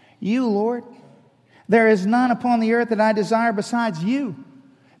 You, Lord. There is none upon the earth that I desire besides you.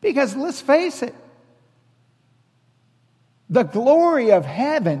 Because let's face it, the glory of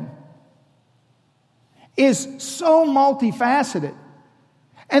heaven is so multifaceted.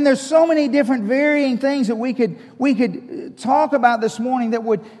 And there's so many different varying things that we could talk about this morning that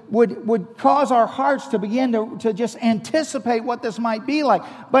would cause our hearts to begin to just anticipate what this might be like.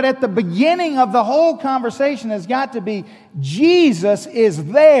 But at the beginning of the whole conversation has got to be, Jesus is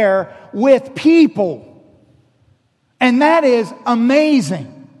there with people. And that is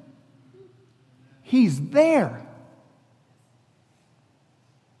amazing. He's there.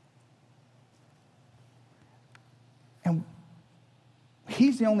 And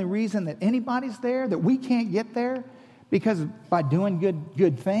He's the only reason that anybody's there, that we can't get there because by doing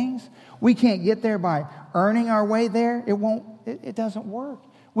good things. We can't get there by earning our way there. It doesn't work.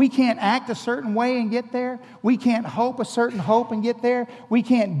 We can't act a certain way and get there. We can't hope a certain hope and get there. We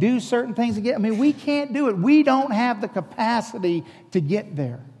can't do certain things and get. We can't do it. We don't have the capacity to get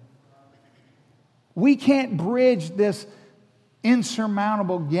there. We can't bridge this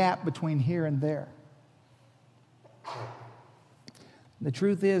insurmountable gap between here and there. The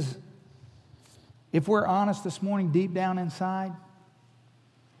truth is, if we're honest this morning, deep down inside,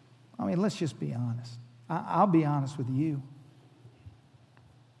 let's just be honest. I'll be honest with you.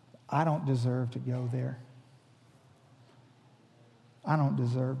 I don't deserve to go there. I don't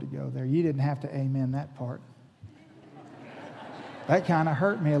deserve to go there. You didn't have to amen that part. That kind of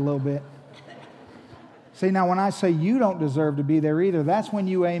hurt me a little bit. See, now when I say you don't deserve to be there either, that's when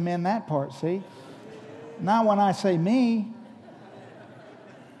you amen that part, see? Not when I say me.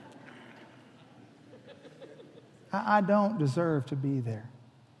 I don't deserve to be there,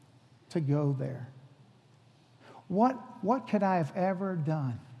 to go there. What could I have ever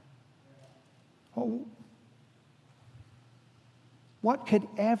done? What could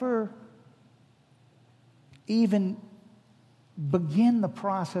ever even begin the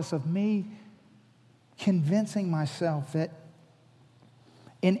process of me convincing myself that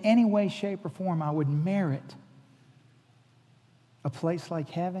in any way, shape, or form I would merit a place like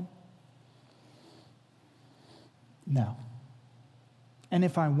heaven? No. And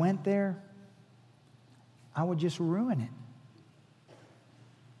if I went there, I would just ruin it.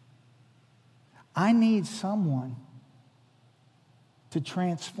 I need someone to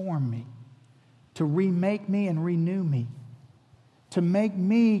transform me, to remake me and renew me, to make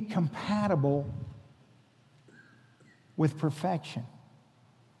me compatible with perfection.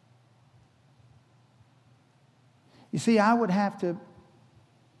 You see, I would have to,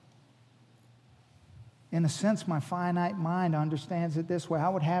 in a sense, my finite mind understands it this way. I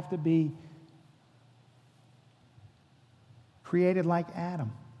would have to be created like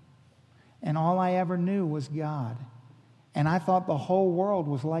Adam. And all I ever knew was God. And I thought the whole world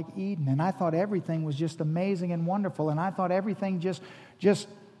was like Eden. And I thought everything was just amazing and wonderful. And I thought everything just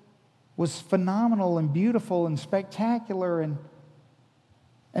was phenomenal and beautiful and spectacular. And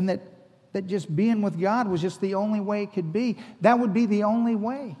that just being with God was just the only way it could be. That would be the only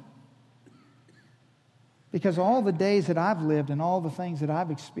way. Because all the days that I've lived and all the things that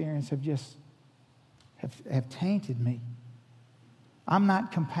I've experienced have tainted me. I'm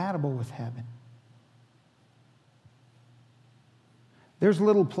not compatible with heaven. There's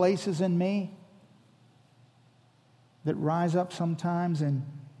little places in me that rise up sometimes and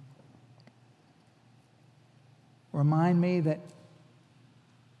remind me that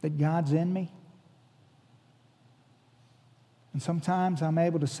God's in me. And sometimes I'm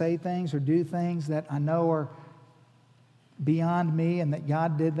able to say things or do things that I know are beyond me and that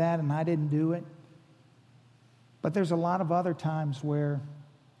God did that and I didn't do it. But there's a lot of other times where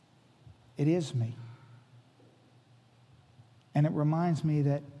it is me. And it reminds me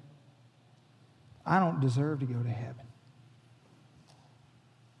that I don't deserve to go to heaven.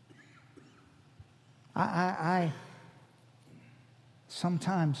 I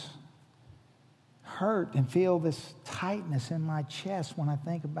sometimes hurt and feel this tightness in my chest when I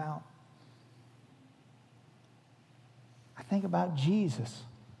think about Jesus.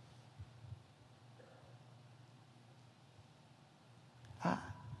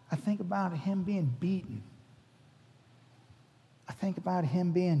 I think about him being beaten. I think about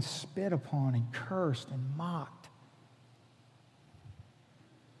him being spit upon and cursed and mocked.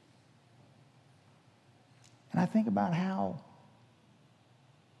 And I think about how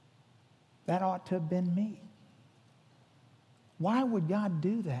that ought to have been me. Why would God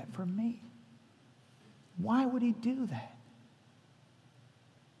do that for me? Why would he do that?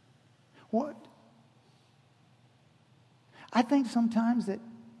 What? I think sometimes that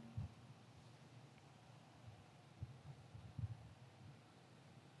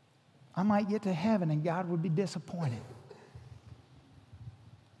I might get to heaven and God would be disappointed.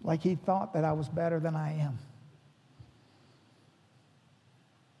 Like he thought that I was better than I am.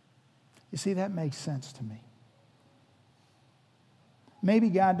 You see, that makes sense to me. Maybe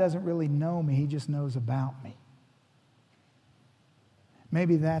God doesn't really know me. He just knows about me.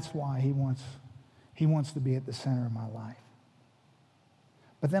 Maybe that's why He wants to be at the center of my life.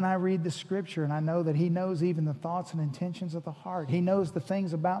 But then I read the Scripture and I know that He knows even the thoughts and intentions of the heart. He knows the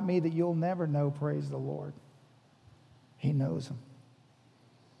things about me that you'll never know, praise the Lord. He knows them.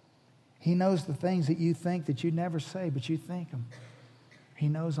 He knows the things that you think that you never say, but you think them. He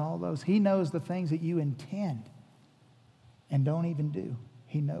knows all those. He knows the things that you intend and don't even do.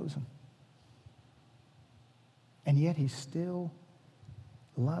 He knows them. And yet He still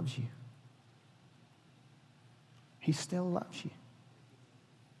loves you. He still loves you.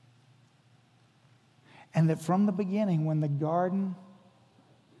 And that from the beginning, when the garden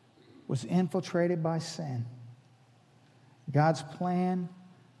was infiltrated by sin, God's plan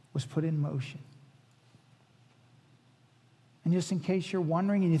was put in motion. And just in case you're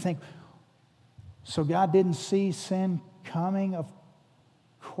wondering and you think, so God didn't see sin coming? Of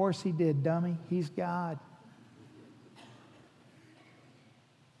course He did, dummy. He's God.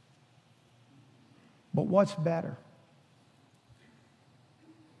 But what's better?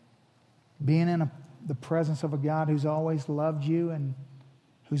 Being in the presence of a God who's always loved you and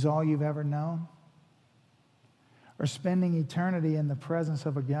who's all you've ever known? Or spending eternity in the presence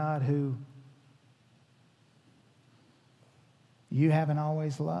of a God who you haven't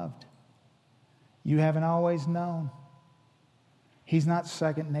always loved, you haven't always known? He's not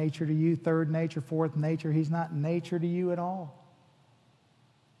second nature to you, third nature, fourth nature. He's not nature to you at all.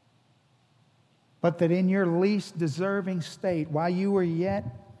 But that in your least deserving state, while you were yet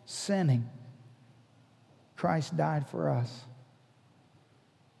sinning, Christ died for us.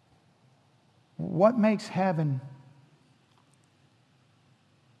 What makes heaven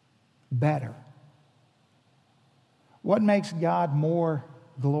better? What makes God more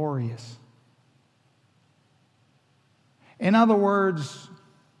glorious? In other words,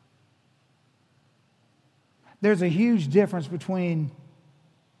 there's a huge difference between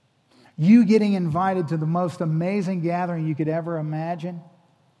you getting invited to the most amazing gathering you could ever imagine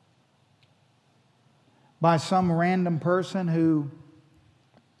by some random person who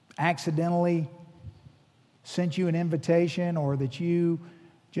accidentally sent you an invitation, or that you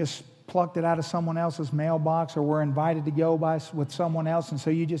just plucked it out of someone else's mailbox, or were invited to go with someone else, and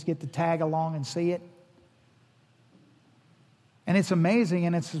so you just get to tag along and see it. And it's amazing,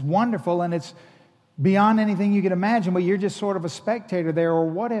 and it's wonderful, and it's beyond anything you could imagine, but you're just sort of a spectator there. Or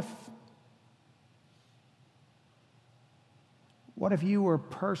what if you were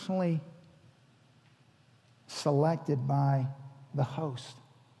personally selected by the host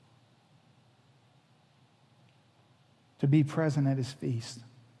to be present at his feast?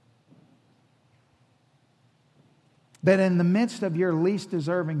 That in the midst of your least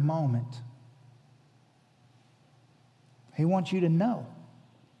deserving moment, he wants you to know.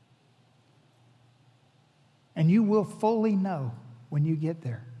 And you will fully know when you get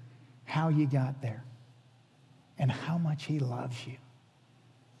there how you got there and how much he loves you.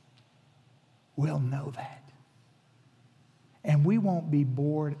 We'll know that. And we won't be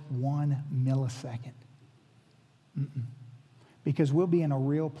bored 1 millisecond. Because we'll be in a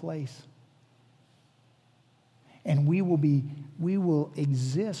real place. And we will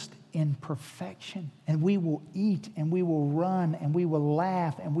exist in perfection. And we will eat, and we will run, and we will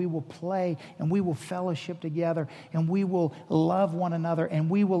laugh, and we will play, and we will fellowship together, and we will love one another, and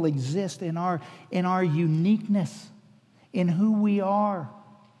we will exist in our uniqueness, in who we are,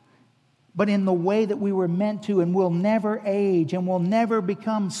 but in the way that we were meant to, and we'll never age, and we'll never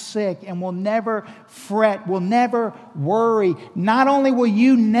become sick, and we'll never fret, we'll never worry. Not only will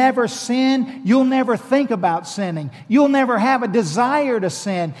you never sin, you'll never think about sinning. You'll never have a desire to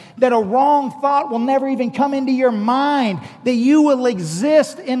sin. That a wrong thought will never even come into your mind. That you will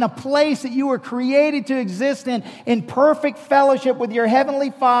exist in a place that you were created to exist in perfect fellowship with your Heavenly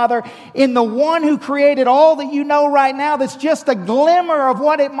Father, in the one who created all that you know right now. That's just a glimmer of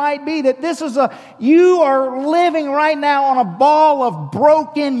what it might be. That you are living right now on a ball of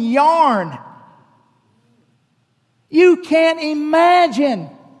broken yarn. You can't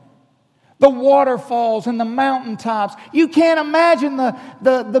imagine the waterfalls and the mountaintops. You can't imagine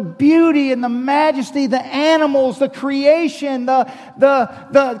the beauty and the majesty, the animals, the creation,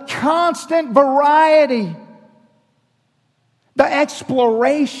 the constant variety, the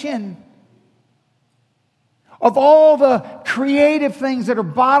exploration. of all the creative things that are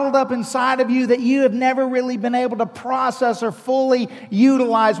bottled up inside of you that you have never really been able to process or fully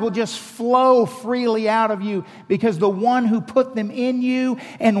utilize will just flow freely out of you, because the one who put them in you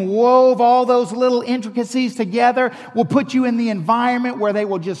and wove all those little intricacies together will put you in the environment where they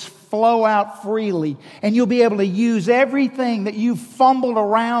will just flow out freely, and you'll be able to use everything that you've fumbled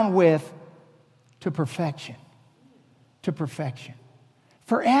around with to perfection. To perfection.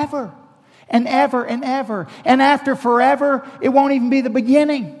 Forever. And ever and ever. And after forever, it won't even be the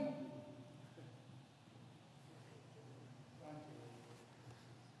beginning.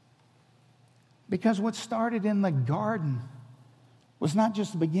 Because what started in the garden was not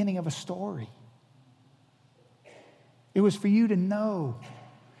just the beginning of a story. It was for you to know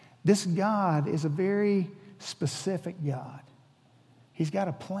this God is a very specific God. He's got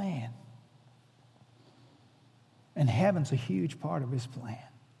a plan. And heaven's a huge part of His plan.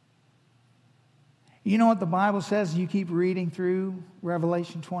 You know what the Bible says? You keep reading through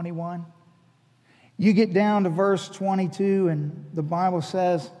Revelation 21. You get down to verse 22, and the Bible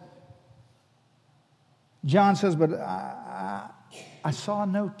says, John says, but I saw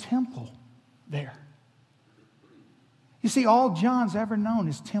no temple there. You see, all John's ever known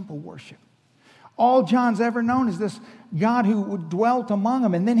is temple worship. All John's ever known is this God who dwelt among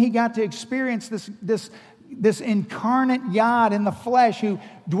them. And then he got to experience this incarnate God in the flesh who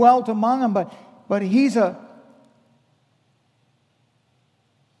dwelt among them. But he's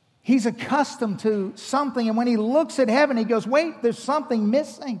accustomed to something, and when he looks at heaven, he goes, wait, there's something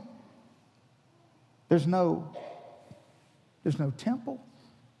missing. There's no temple.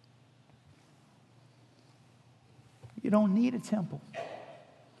 You don't need a temple.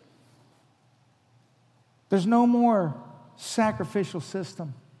 There's no more sacrificial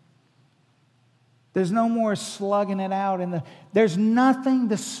system. There's no more slugging it out. There's nothing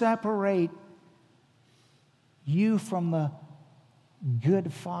to separate you from the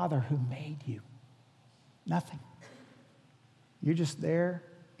good Father who made you. Nothing. You're just there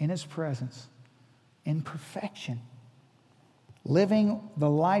in His presence, in perfection, living the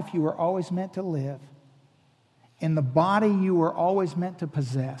life you were always meant to live, in the body you were always meant to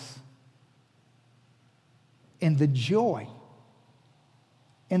possess, in the joy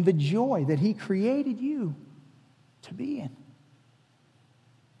that He created you to be in.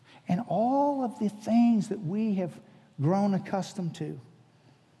 And all of the things that we have grown accustomed to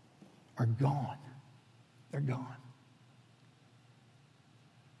are gone. They're gone.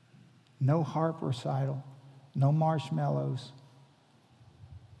 No harp recital, no marshmallows,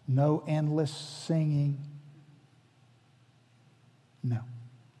 no endless singing. No.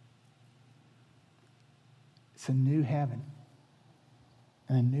 It's a new heaven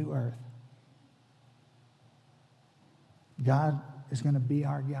and a new earth. God is going to be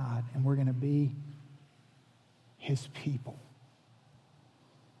our God, and we're going to be His people.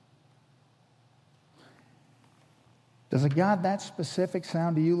 Does a God that specific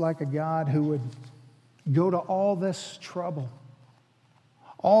sound to you like a God who would go to all this trouble,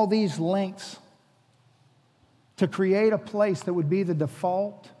 all these lengths, to create a place that would be the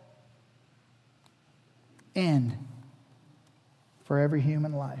default end for every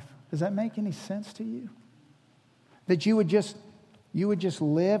human life? Does that make any sense to you? That you would just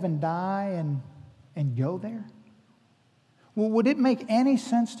live and die and go there? Well, would it make any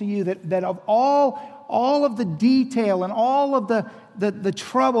sense to you that of all of the detail and all of the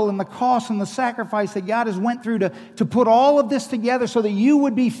trouble and the cost and the sacrifice that God has went through to put all of this together so that you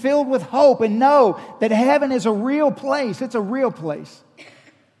would be filled with hope and know that heaven is a real place? It's a real place.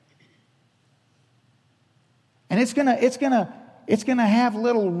 And it's gonna have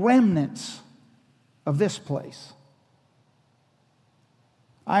little remnants of this place.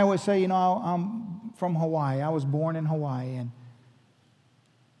 I always say, I'm from Hawaii. I was born in Hawaii, and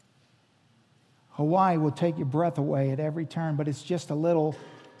Hawaii will take your breath away at every turn, but it's just a little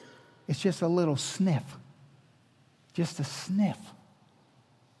sniff. Just a sniff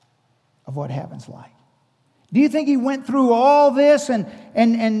of what heaven's like. Do you think He went through all this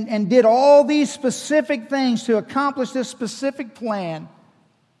and did all these specific things to accomplish this specific plan?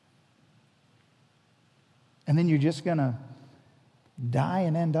 And then you're just going to die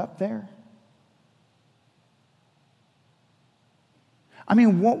and end up there? I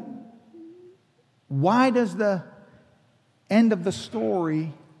mean, why does the end of the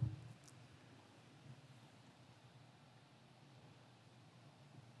story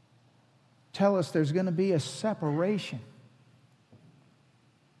tell us there's going to be a separation?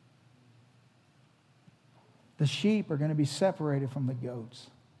 The sheep are going to be separated from the goats.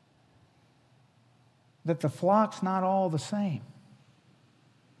 That the flock's not all the same.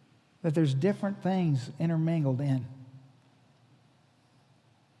 that there's different things intermingled in.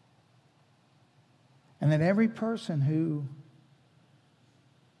 And that every person who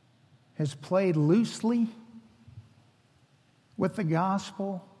has played loosely with the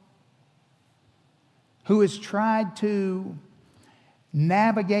gospel, who has tried to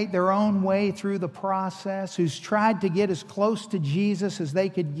navigate their own way through the process, who's tried to get as close to Jesus as they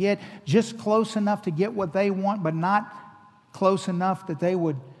could get, just close enough to get what they want, but not close enough that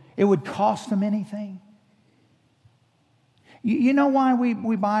it would cost them anything. You know why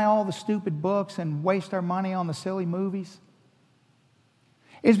we buy all the stupid books and waste our money on the silly movies?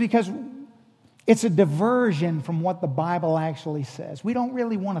 It's because it's a diversion from what the Bible actually says. We don't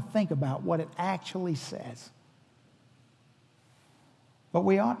really want to think about what it actually says. But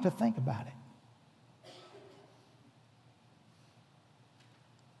we ought to think about it.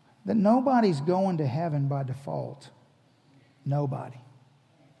 That nobody's going to heaven by default. Nobody.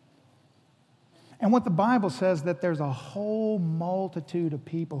 And what the Bible says, that there's a whole multitude of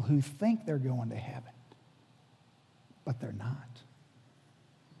people who think they're going to heaven, but they're not.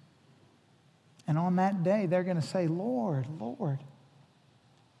 And on that day, they're going to say, Lord, Lord,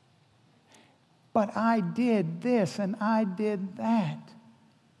 but I did this and I did that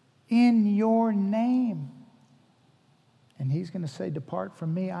in your name. And he's going to say, depart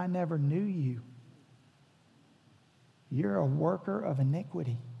from me, I never knew you. You're a worker of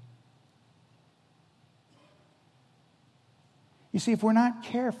iniquity. You see, if we're not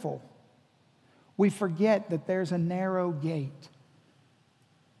careful, we forget that there's a narrow gate.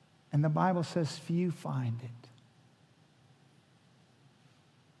 And the Bible says few find it.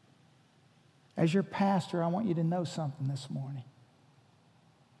 As your pastor, I want you to know something this morning.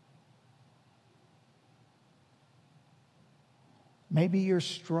 Maybe your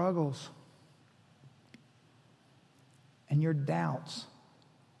struggles and your doubts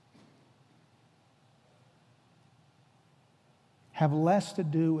have less to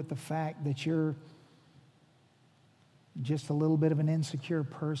do with the fact that you're just a little bit of an insecure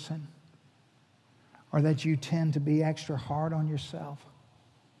person, or that you tend to be extra hard on yourself,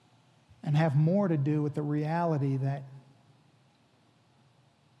 and have more to do with the reality that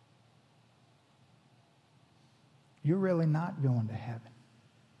you're really not going to heaven.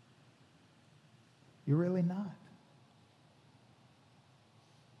 You're really not.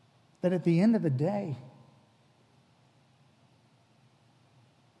 That at the end of the day,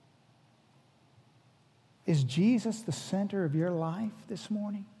 is Jesus the center of your life this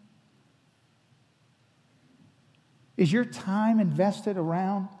morning? Is your time invested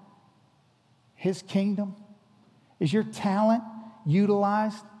around His kingdom? Is your talent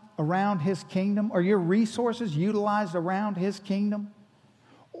utilized around His kingdom? Are your resources utilized around His kingdom?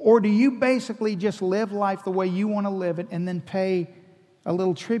 Or do you basically just live life the way you want to live it and then pay a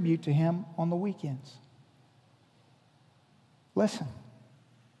little tribute to Him on the weekends? Listen,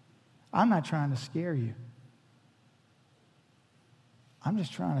 I'm not trying to scare you. I'm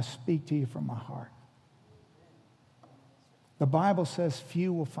just trying to speak to you from my heart. The Bible says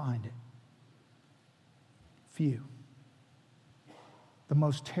few will find it. Few. The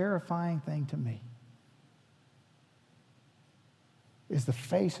most terrifying thing to me is the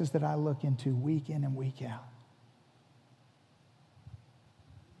faces that I look into week in and week out.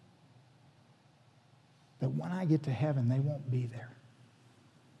 That when I get to heaven, they won't be there.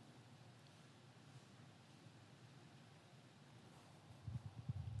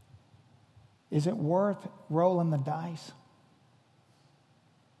 Is it worth rolling the dice?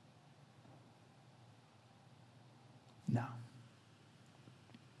 No.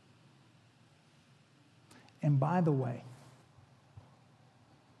 And by the way,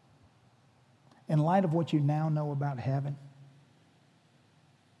 in light of what you now know about heaven,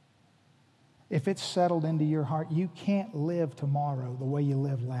 if it's settled into your heart, you can't live tomorrow the way you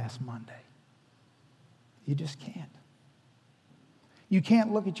lived last Monday. You just can't. You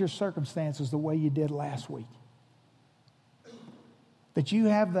can't look at your circumstances the way you did last week. That you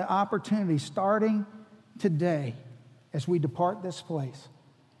have the opportunity starting today as we depart this place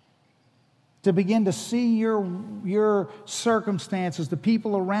to begin to see your circumstances, the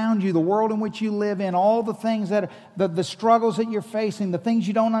people around you, the world in which you live in, all the things that, the struggles that you're facing, the things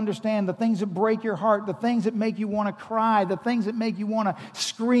you don't understand, the things that break your heart, the things that make you want to cry, the things that make you want to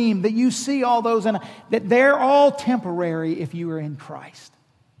scream, that you see all those, and that they're all temporary if you are in Christ.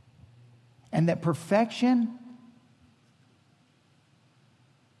 And that perfection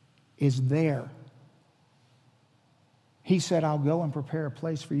is there. He said, I'll go and prepare a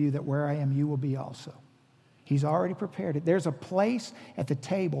place for you, that where I am, you will be also. He's already prepared it. There's a place at the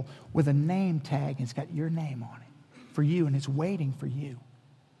table with a name tag, and it's got your name on it for you, and it's waiting for you.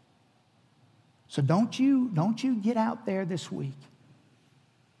 So don't you get out there this week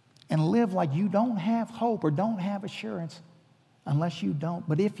and live like you don't have hope or don't have assurance unless you don't.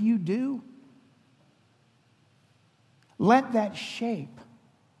 But if you do, let that shape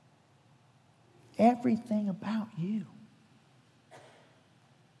everything about you.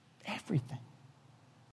 Everything.